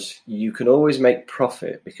 Because you can always make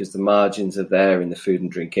profit because the margins are there in the food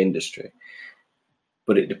and drink industry.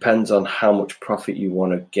 But it depends on how much profit you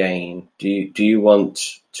want to gain. Do you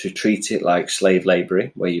want to treat it like slave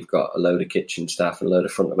labouring, where you've got a load of kitchen staff and a load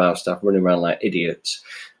of front of house staff running around like idiots,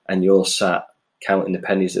 and you're sat counting the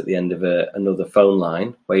pennies at the end of another phone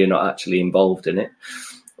line where you're not actually involved in it?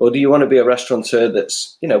 Or do you want to be a restaurateur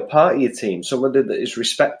that's, part of your team, someone that is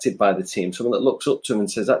respected by the team, someone that looks up to them and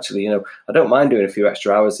says, actually, I don't mind doing a few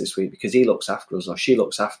extra hours this week because he looks after us or she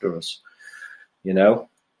looks after us, And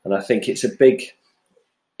I think it's a big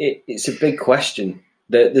question.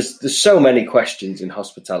 There's so many questions in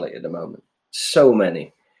hospitality at the moment, so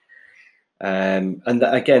many. And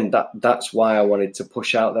that's why I wanted to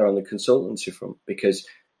push out there on the consultancy front, because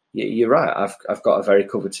you're right. I've got a very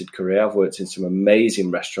coveted career. I've worked in some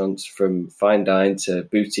amazing restaurants, from fine dine to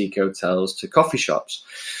boutique hotels to coffee shops.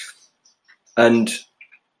 And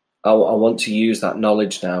I want to use that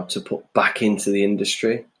knowledge now to put back into the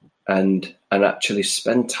industry and actually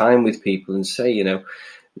spend time with people and say,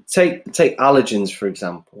 take allergens, for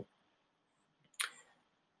example.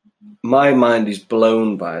 My mind is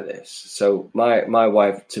blown by this. So my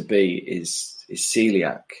wife to be is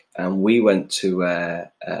celiac, and we went to a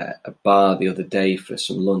bar the other day for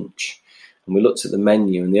some lunch, and we looked at the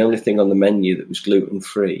menu, and the only thing on the menu that was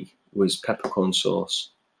gluten-free was peppercorn sauce.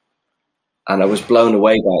 And I was blown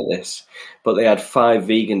away by this, but they had 5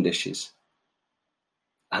 vegan dishes.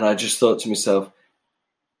 And I just thought to myself,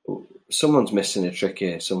 someone's missing a trick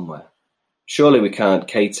here somewhere. Surely we can't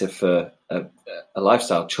cater for a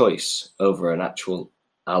lifestyle choice over an actual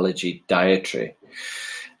allergy dietary.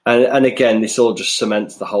 And again, this all just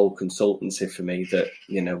cements the whole consultancy for me that,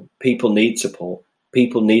 people need support.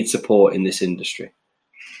 People need support in this industry.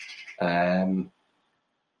 And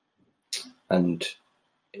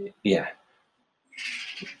yeah,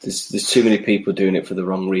 there's too many people doing it for the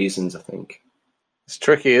wrong reasons, I think. It's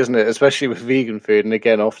tricky, isn't it? Especially with vegan food. And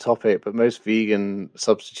again, off topic, but most vegan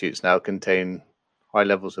substitutes now contain high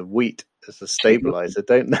levels of wheat as a stabilizer,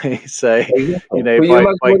 don't they? So, Well, you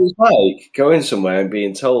imagine what it's like going somewhere and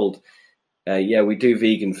being told, yeah, we do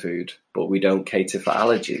vegan food, but we don't cater for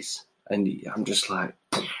allergies. And I'm just like,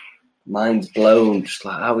 mind's blown. Just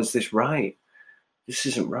like, how is this right? This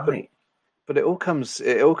isn't right. But it all comes.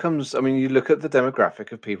 I mean, you look at the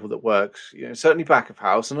demographic of people that work, certainly back of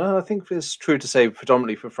house, and I think it's true to say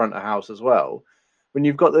predominantly for front of house as well. When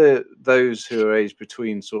you've got those who are aged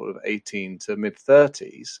between sort of 18 to mid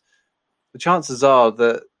 30s, the chances are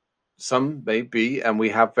that some may be, and we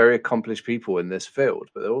have very accomplished people in this field,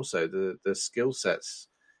 but also the skill sets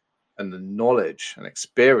and the knowledge and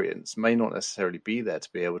experience may not necessarily be there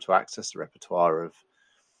to be able to access the repertoire of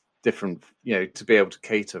different, to be able to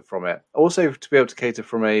cater from it. Also, to be able to cater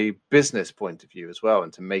from a business point of view as well,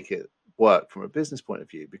 and to make it work from a business point of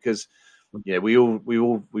view, because we've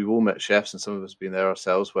all met chefs, and some of us have been there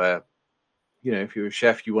ourselves, where if you're a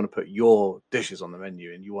chef, you want to put your dishes on the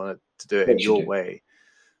menu and you want to do it in your way,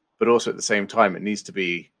 but also at the same time it needs to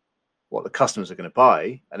be what the customers are going to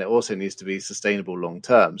buy, and it also needs to be sustainable long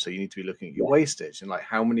term. So you need to be looking at your wastage and like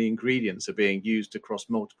how many ingredients are being used across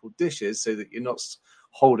multiple dishes, so that you're not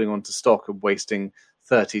holding on to stock and wasting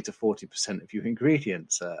 30 to 40% of your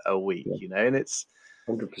ingredients a week. And it's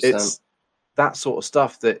 100%. It's that sort of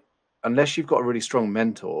stuff that, unless you've got a really strong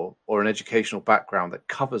mentor or an educational background that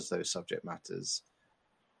covers those subject matters,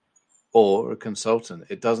 or a consultant,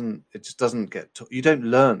 it just doesn't get you don't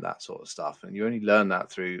learn that sort of stuff, and you only learn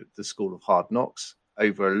that through the school of hard knocks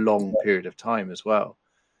over a long period of time as well.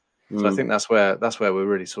 So I think that's where we're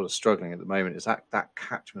really sort of struggling at the moment, is that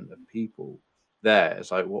catchment of people there.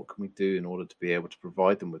 It's like, what can we do in order to be able to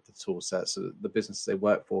provide them with the tool sets so that the business they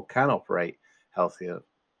work for can operate healthier,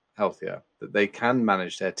 that they can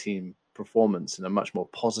manage their team performance in a much more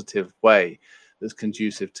positive way that's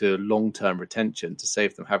conducive to long-term retention, to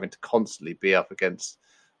save them having to constantly be up against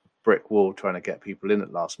a brick wall trying to get people in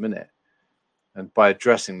at last minute. And by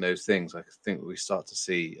addressing those things, I think we start to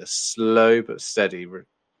see a slow but steady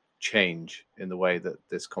change in the way that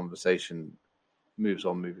this conversation moves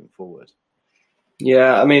on moving forward.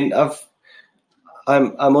 Yeah, I mean,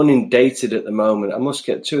 I'm inundated at the moment. I must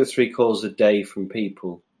get 2 or 3 calls a day from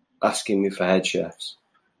people asking me for head chefs.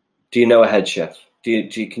 Do you know a head chef?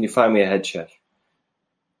 Can you find me a head chef?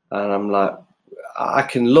 And I'm like, I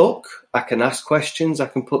can look, I can ask questions, I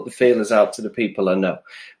can put the feelers out to the people I know,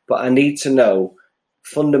 but I need to know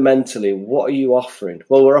fundamentally, what are you offering?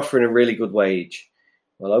 Well, we're offering a really good wage.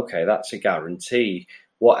 Well, okay, that's a guarantee.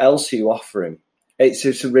 What else are you offering? It's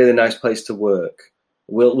a really nice place to work.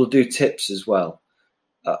 We'll do tips as well.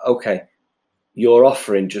 Okay, you're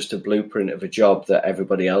offering just a blueprint of a job that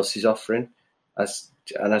everybody else is offering.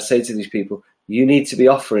 And I say to these people, you need to be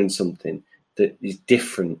offering something that is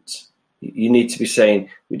different. You need to be saying,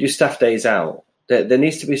 we do staff days out. There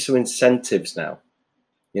needs to be some incentives now.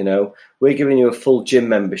 We're giving you a full gym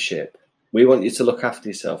membership. We want you to look after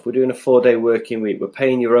yourself. We're doing a 4-day working week. We're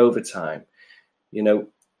paying your overtime.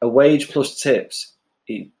 A wage plus tips,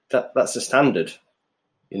 that's a standard.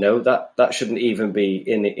 That shouldn't even be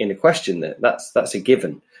in a question. That's a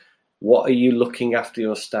given. What are you looking after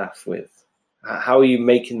your staff with? How are you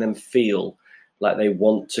making them feel like they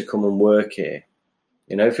want to come and work here?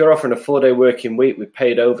 If you're offering a 4-day working week with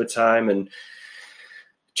paid overtime and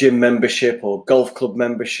gym membership or golf club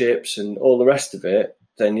memberships and all the rest of it,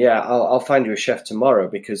 then yeah, I'll find you a chef tomorrow,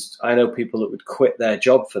 because I know people that would quit their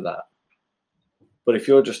job for that. But if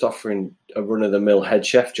you're just offering a run-of-the-mill head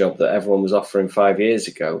chef job that everyone was offering 5 years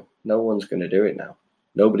ago, no one's going to do it now.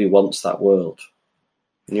 Nobody wants that world.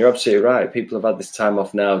 And you're absolutely right. People have had this time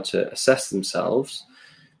off now to assess themselves.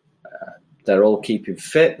 They're all keeping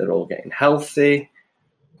fit. They're all getting healthy.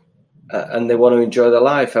 And they want to enjoy their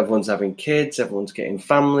life. Everyone's having kids. Everyone's getting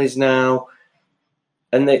families now.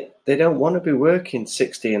 And they don't want to be working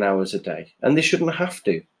 16 hours a day. And they shouldn't have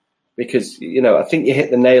to. Because, I think you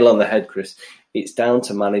hit the nail on the head, Chris. It's down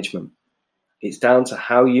to management. It's down to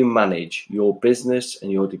how you manage your business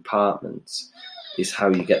and your departments is how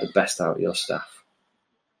you get the best out of your staff.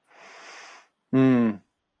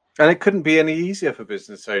 And it couldn't be any easier for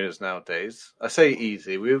business owners nowadays. I say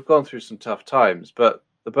easy. We've gone through some tough times, but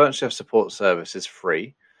the Burnt Chef Support Service is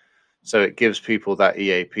free. So it gives people that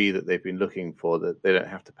EAP that they've been looking for, that they don't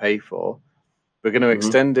have to pay for. We're going to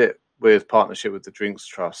extend it with partnership with the Drinks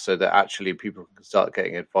Trust, so that actually people can start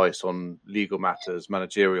getting advice on legal matters,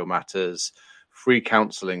 managerial matters, free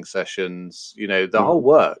counselling sessions, the whole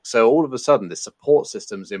work. So all of a sudden, the support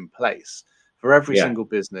system's in place for every single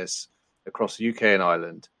business across the UK and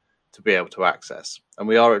Ireland to be able to access. And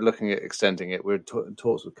we are looking at extending it. We're in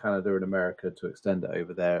talks with Canada and America to extend it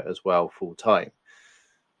over there as well, full time.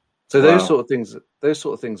 So those sort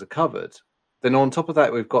of things are covered. Then on top of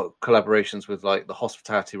that, we've got collaborations with like the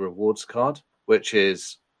Hospitality Rewards Card, which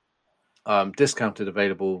is discounted,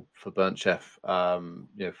 available for Burnt Chef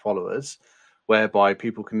followers, whereby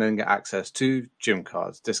people can then get access to gym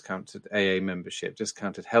cards, discounted AA membership,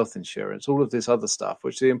 discounted health insurance, all of this other stuff,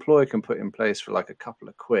 which the employer can put in place for like a couple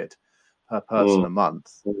of quid per person a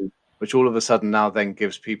month, which all of a sudden now then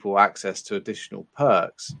gives people access to additional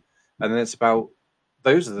perks. And then it's about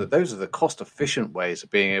those are the cost efficient ways of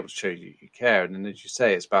being able to show you care. And then, as you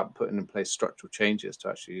say, it's about putting in place structural changes to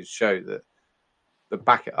actually show that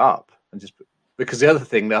back it up. And just because the other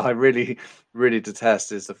thing that I really, really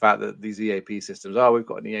detest is the fact that these EAP systems, we've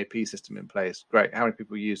got an EAP system in place. Great. How many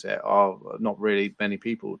people use it? Not really many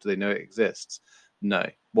people. Do they know it exists? No.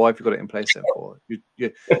 Why have you got it in place then for?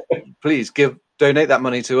 Please donate that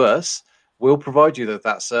money to us. We'll provide you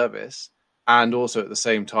that service. And also at the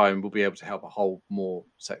same time, we'll be able to help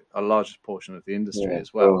a larger portion of the industry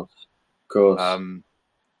as well. Of course.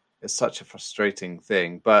 It's such a frustrating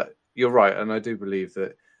thing, but you're right. And I do believe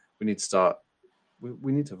that we need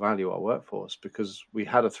to value our workforce, because we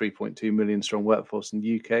had a 3.2 million strong workforce in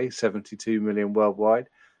the UK, 72 million worldwide.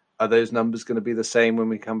 Are those numbers going to be the same when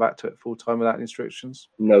we come back to it full time without restrictions?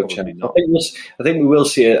 No Probably chance. not. I think we will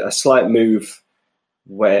see a slight move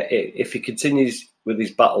where if he continues with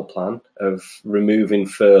his battle plan of removing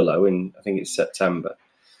furlough in, I think it's September,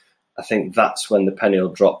 I think that's when the penny will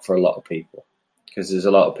drop for a lot of people, because there's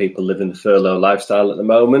a lot of people living the furlough lifestyle at the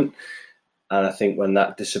moment. And I think when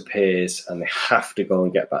that disappears and they have to go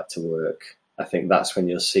and get back to work, I think that's when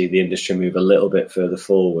you'll see the industry move a little bit further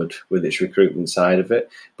forward with its recruitment side of it.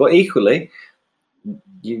 But equally,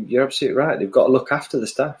 you're absolutely right. They've got to look after the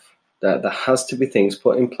staff. There has to be things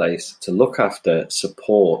put in place to look after,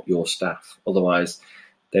 support your staff. Otherwise,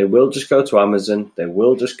 they will just go to Amazon. They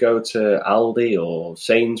will just go to Aldi or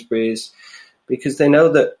Sainsbury's, because they know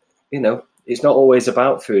that, it's not always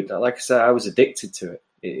about food. Like I said, I was addicted to it.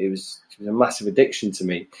 It was a massive addiction to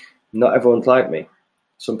me. Not everyone's like me.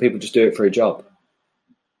 Some people just do it for a job.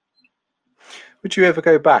 Would you ever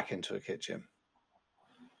go back into a kitchen?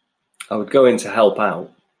 I would go in to help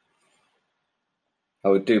out. I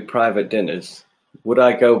would do private dinners. Would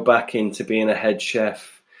I go back into being a head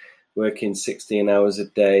chef, working 16 hours a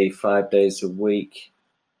day, 5 days a week?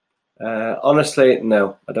 Honestly,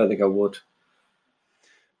 no, I don't think I would.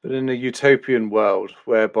 But in a utopian world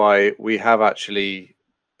whereby we have actually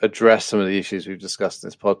addressed some of the issues we've discussed in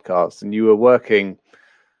this podcast, and you were working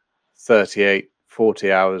 38,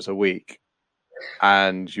 40 hours a week,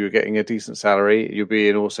 and you were getting a decent salary, you're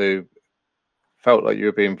being also felt like you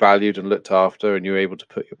were being valued and looked after, and you were able to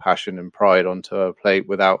put your passion and pride onto a plate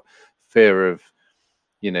without fear of,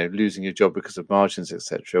 losing your job because of margins,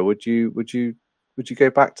 etc. Would you go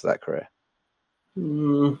back to that career?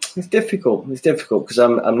 It's difficult. It's difficult because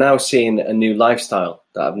I'm now seeing a new lifestyle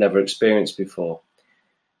that I've never experienced before.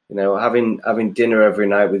 Having dinner every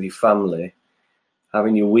night with your family,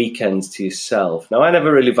 having your weekends to yourself. Now, I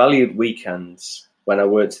never really valued weekends when I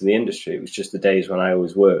worked in the industry. It was just the days when I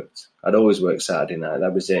always worked. I'd always work Saturday night.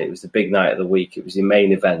 That was it. It was the big night of the week. It was the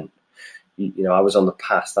main event. I was on the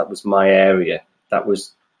pass. That was my area. That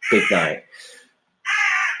was big night.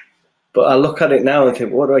 But I look at it now and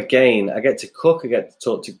think, what do I gain? I get to cook. I get to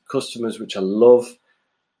talk to customers, which I love.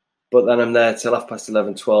 But then I'm there till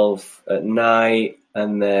 11:30, 12 at night,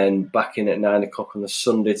 and then back in at 9 o'clock on the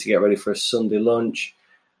Sunday to get ready for a Sunday lunch.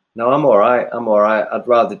 No, I'm all right. I'd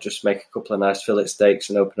rather just make a couple of nice fillet steaks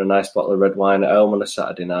and open a nice bottle of red wine at home on a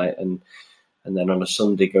Saturday night, and then on a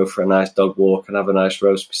Sunday go for a nice dog walk and have a nice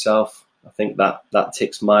roast myself. I think that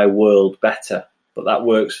ticks my world better, but that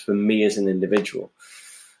works for me as an individual.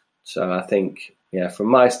 So I think, from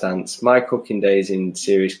my stance, my cooking days in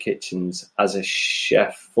serious kitchens as a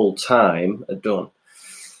chef full time are done.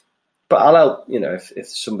 But I'll help, if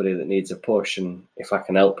somebody that needs a push, and if I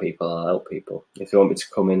can help people, I'll help people. If they want me to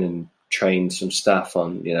come in and train some staff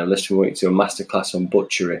on, listen, we want you to do a masterclass on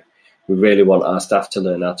butchery. We really want our staff to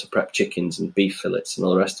learn how to prep chickens and beef fillets and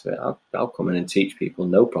all the rest of it. I'll come in and teach people,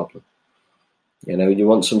 no problem. You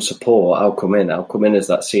want some support, I'll come in. I'll come in as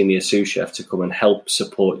that senior sous chef to come and help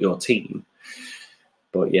support your team.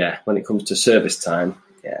 But when it comes to service time,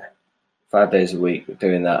 5 days a week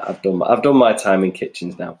doing that, I've done my time in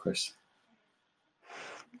kitchens now, Chris.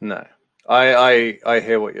 No, I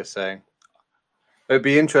hear what you're saying. It'd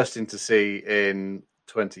be interesting to see in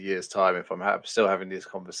 20 years' time if I'm still having these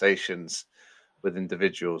conversations with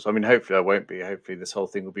individuals. I mean, hopefully I won't be. Hopefully this whole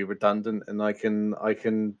thing will be redundant, and I can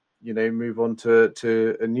move on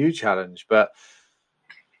to a new challenge. But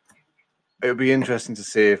it would be interesting to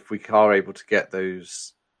see if we are able to get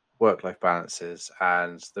those work-life balances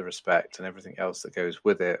and the respect and everything else that goes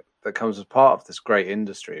with it that comes as part of this great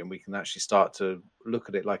industry, and we can actually start to look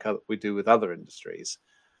at it like we do with other industries.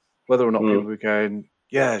 Whether or not people are going,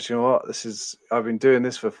 yeah, do you know what? I've been doing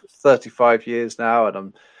this for 35 years now,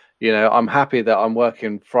 and I'm happy that I'm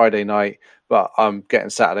working Friday night, but I'm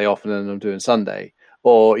getting Saturday off and then I'm doing Sunday,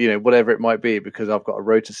 or whatever it might be, because I've got a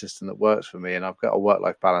rota system that works for me and I've got a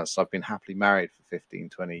work-life balance. I've been happily married for 15,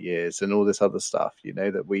 20 years and all this other stuff,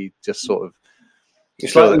 that we just sort of.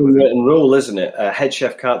 It's like the written rule, isn't it? A head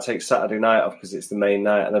chef can't take Saturday night off because it's the main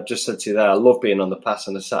night. And I've just said to you there, I love being on the pass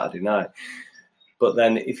on a Saturday night. But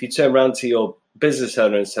then if you turn around to your business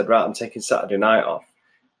owner and said, right, I'm taking Saturday night off,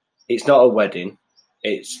 it's not a wedding,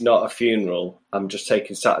 it's not a funeral, I'm just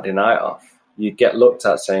taking Saturday night off. You get looked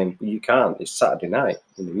at saying, well, you can't, it's Saturday night.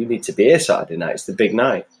 You need to be here Saturday night, it's the big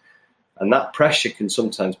night. And that pressure can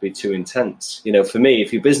sometimes be too intense. For me,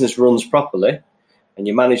 if your business runs properly and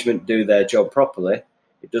your management do their job properly,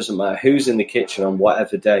 it doesn't matter who's in the kitchen on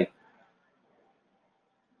whatever day.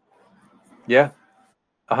 Yeah,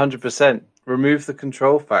 100%. Remove the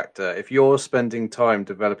control factor. If you're spending time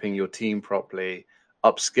developing your team properly,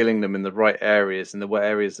 upskilling them in the right areas, in the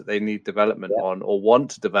areas that they need development on or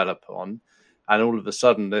want to develop on, and all of a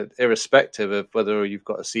sudden, irrespective of whether you've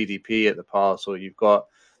got a CDP at the pass or you've got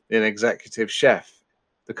an executive chef,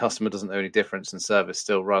 the customer doesn't know any difference and service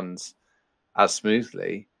still runs as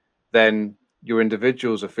smoothly, then your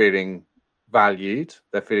individuals are feeling valued,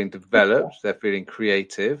 they're feeling developed, they're feeling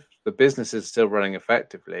creative, the business is still running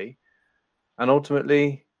effectively, and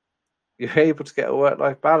ultimately you're able to get a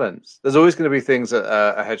work-life balance. There's always going to be things that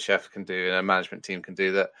a head chef can do and a management team can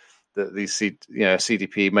do that these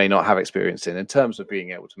CDP may not have experience in terms of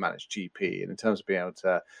being able to manage GP and in terms of being able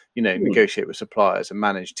to negotiate with suppliers and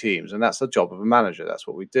manage teams, and that's the job of a manager. That's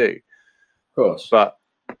what we do, of course. But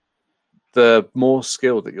the more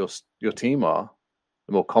skilled that your team are,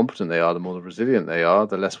 the more competent they are, the more resilient they are,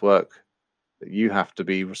 the less work that you have to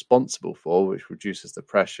be responsible for, which reduces the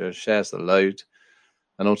pressure, shares the load,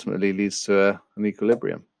 and ultimately leads to an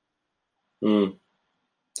equilibrium. 100%.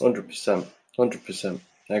 100%.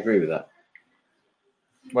 I agree with that.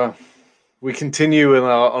 Well, we continue on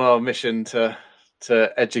our mission to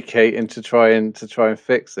educate and to try and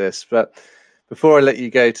fix this. But before I let you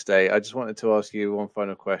go today, I just wanted to ask you one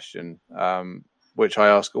final question, which I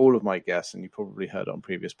ask all of my guests, and you probably heard on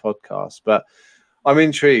previous podcasts. But I'm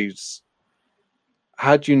intrigued.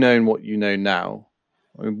 Had you known what you know now,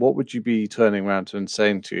 I mean, what would you be turning around to and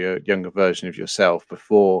saying to your younger version of yourself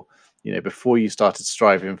before you started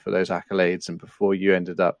striving for those accolades and before you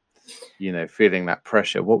ended up, feeling that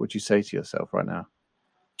pressure? What would you say to yourself right now?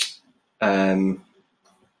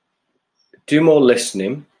 Do more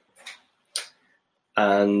listening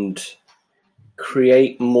and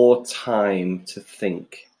create more time to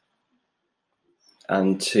think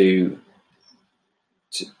and to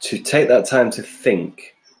take that time to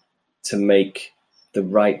think, to make the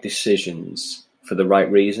right decisions for the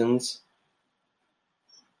right reasons.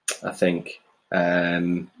 I think,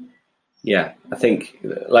 I think,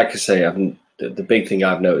 like I say, the big thing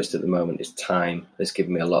I've noticed at the moment is time. It's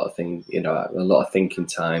given me a lot of things, a lot of thinking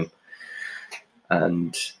time.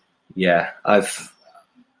 And I'm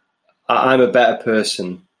a better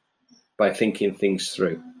person by thinking things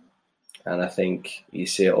through. And I think you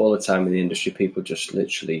see it all the time in the industry. People just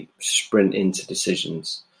literally sprint into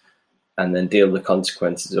decisions and then deal with the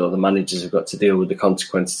consequences, or the managers have got to deal with the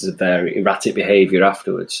consequences of their erratic behaviour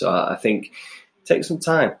afterwards. So I think take some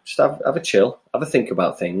time, just have a chill, have a think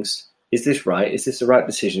about things. Is this right? Is this the right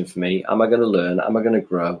decision for me? Am I going to learn? Am I going to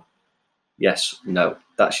grow? Yes, no.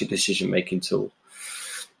 That's your decision-making tool.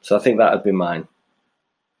 So I think that would be mine.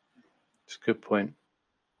 It's a good point.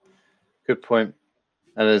 Good point.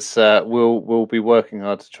 And it's we'll be working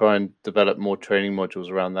hard to try and develop more training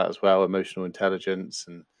modules around that as well, emotional intelligence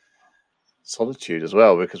and solitude as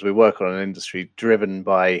well, because we work on an industry driven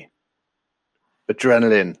by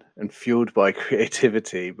adrenaline and fueled by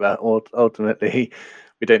creativity, but ultimately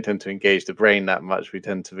we don't tend to engage the brain that much. We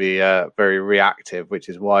tend to be very reactive, which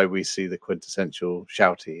is why we see the quintessential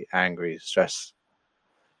shouty, angry, stress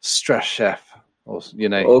chef.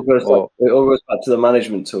 It all goes back to the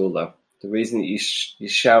management tool, though. The reason that you're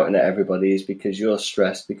shouting at everybody is because you're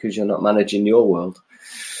stressed, because you're not managing your world.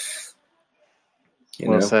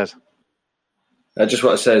 Well said. I just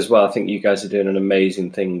want to say as well, I think you guys are doing an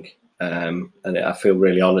amazing thing, and I feel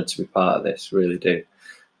really honoured to be part of this, really do.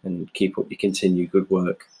 And keep up your continued good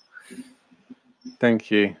work. Thank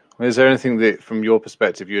you. Is there anything that, from your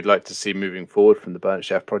perspective, you'd like to see moving forward from the Burnt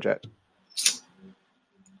Chef project?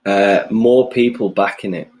 More people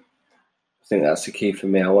backing it. I think that's the key for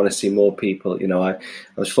me. I want to see more people. You know, I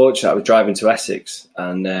was fortunate. I was driving to Essex,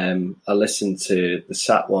 and I listened to the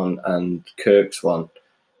Sat one and Kirk's one,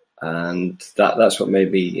 and that's what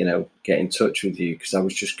made me, you know, get in touch with you, because I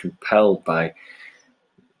was just compelled by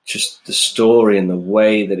just the story and the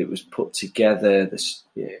way that it was put together.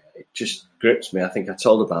 It just grips me. I think I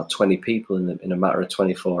told about 20 people in a matter of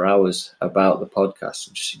 24 hours about the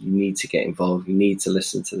podcast. Just, you need to get involved. You need to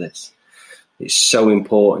listen to this. It's so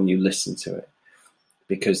important you listen to it,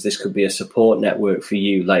 because this could be a support network for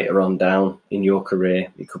you later on down in your career.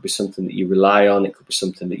 It could be something that you rely on. It could be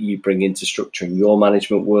something that you bring into structuring your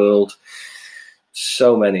management world.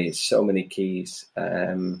 So many keys.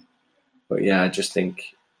 But yeah, I just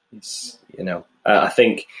think it's, you know, I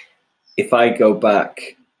think if I go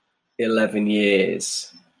back 11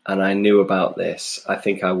 years and I knew about this, I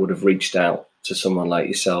think I would have reached out to someone like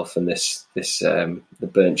yourself and the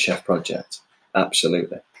Burnt Chef project.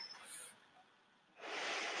 Absolutely.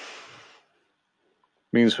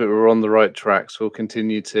 Means that we're on the right tracks. We'll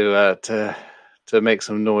continue to make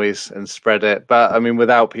some noise and spread it. But I mean,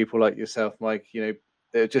 without people like yourself, Mike, you know,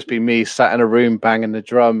 it would just be me sat in a room banging the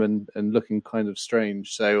drum and looking kind of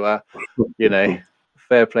strange. So, you know,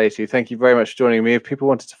 fair play to you. Thank you very much for joining me. If people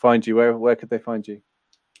wanted to find you, where could they find you?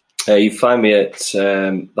 You find me at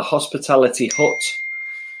the Hospitality Hut.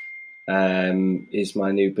 Is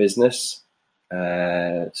my new business.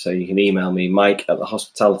 So you can email me,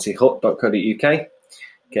 mike@thehospitalityhut.co.uk.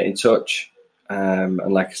 Get in touch.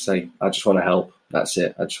 And like I say, I just want to help. That's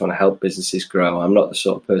it. I just want to help businesses grow. I'm not the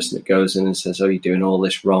sort of person that goes in and says, oh, you're doing all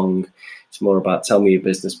this wrong. It's more about, tell me your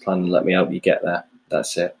business plan and let me help you get there.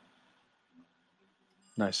 That's it.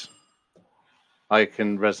 Nice. I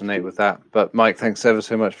can resonate with that. But Mike, thanks ever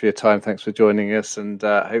so much for your time. Thanks for joining us. And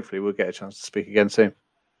hopefully we'll get a chance to speak again soon.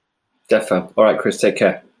 Defo. All right, Chris, take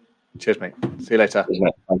care. Cheers, mate. See you later. Cheers,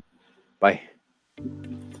 mate. Bye.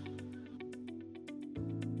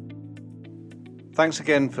 Thanks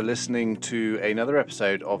again for listening to another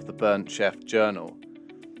episode of the Burnt Chef Journal.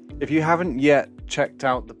 If you haven't yet checked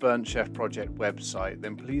out the Burnt Chef Project website,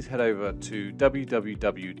 then please head over to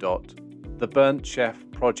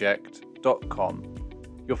www.theburnchefproject.com.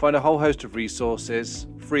 You'll find a whole host of resources,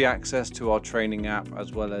 free access to our training app,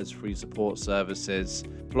 as well as free support services,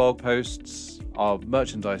 blog posts, our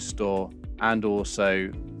merchandise store, and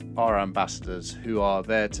also our ambassadors who are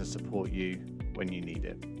there to support you when you need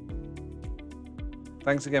it.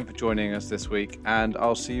 Thanks again for joining us this week, and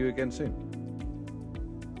I'll see you again soon.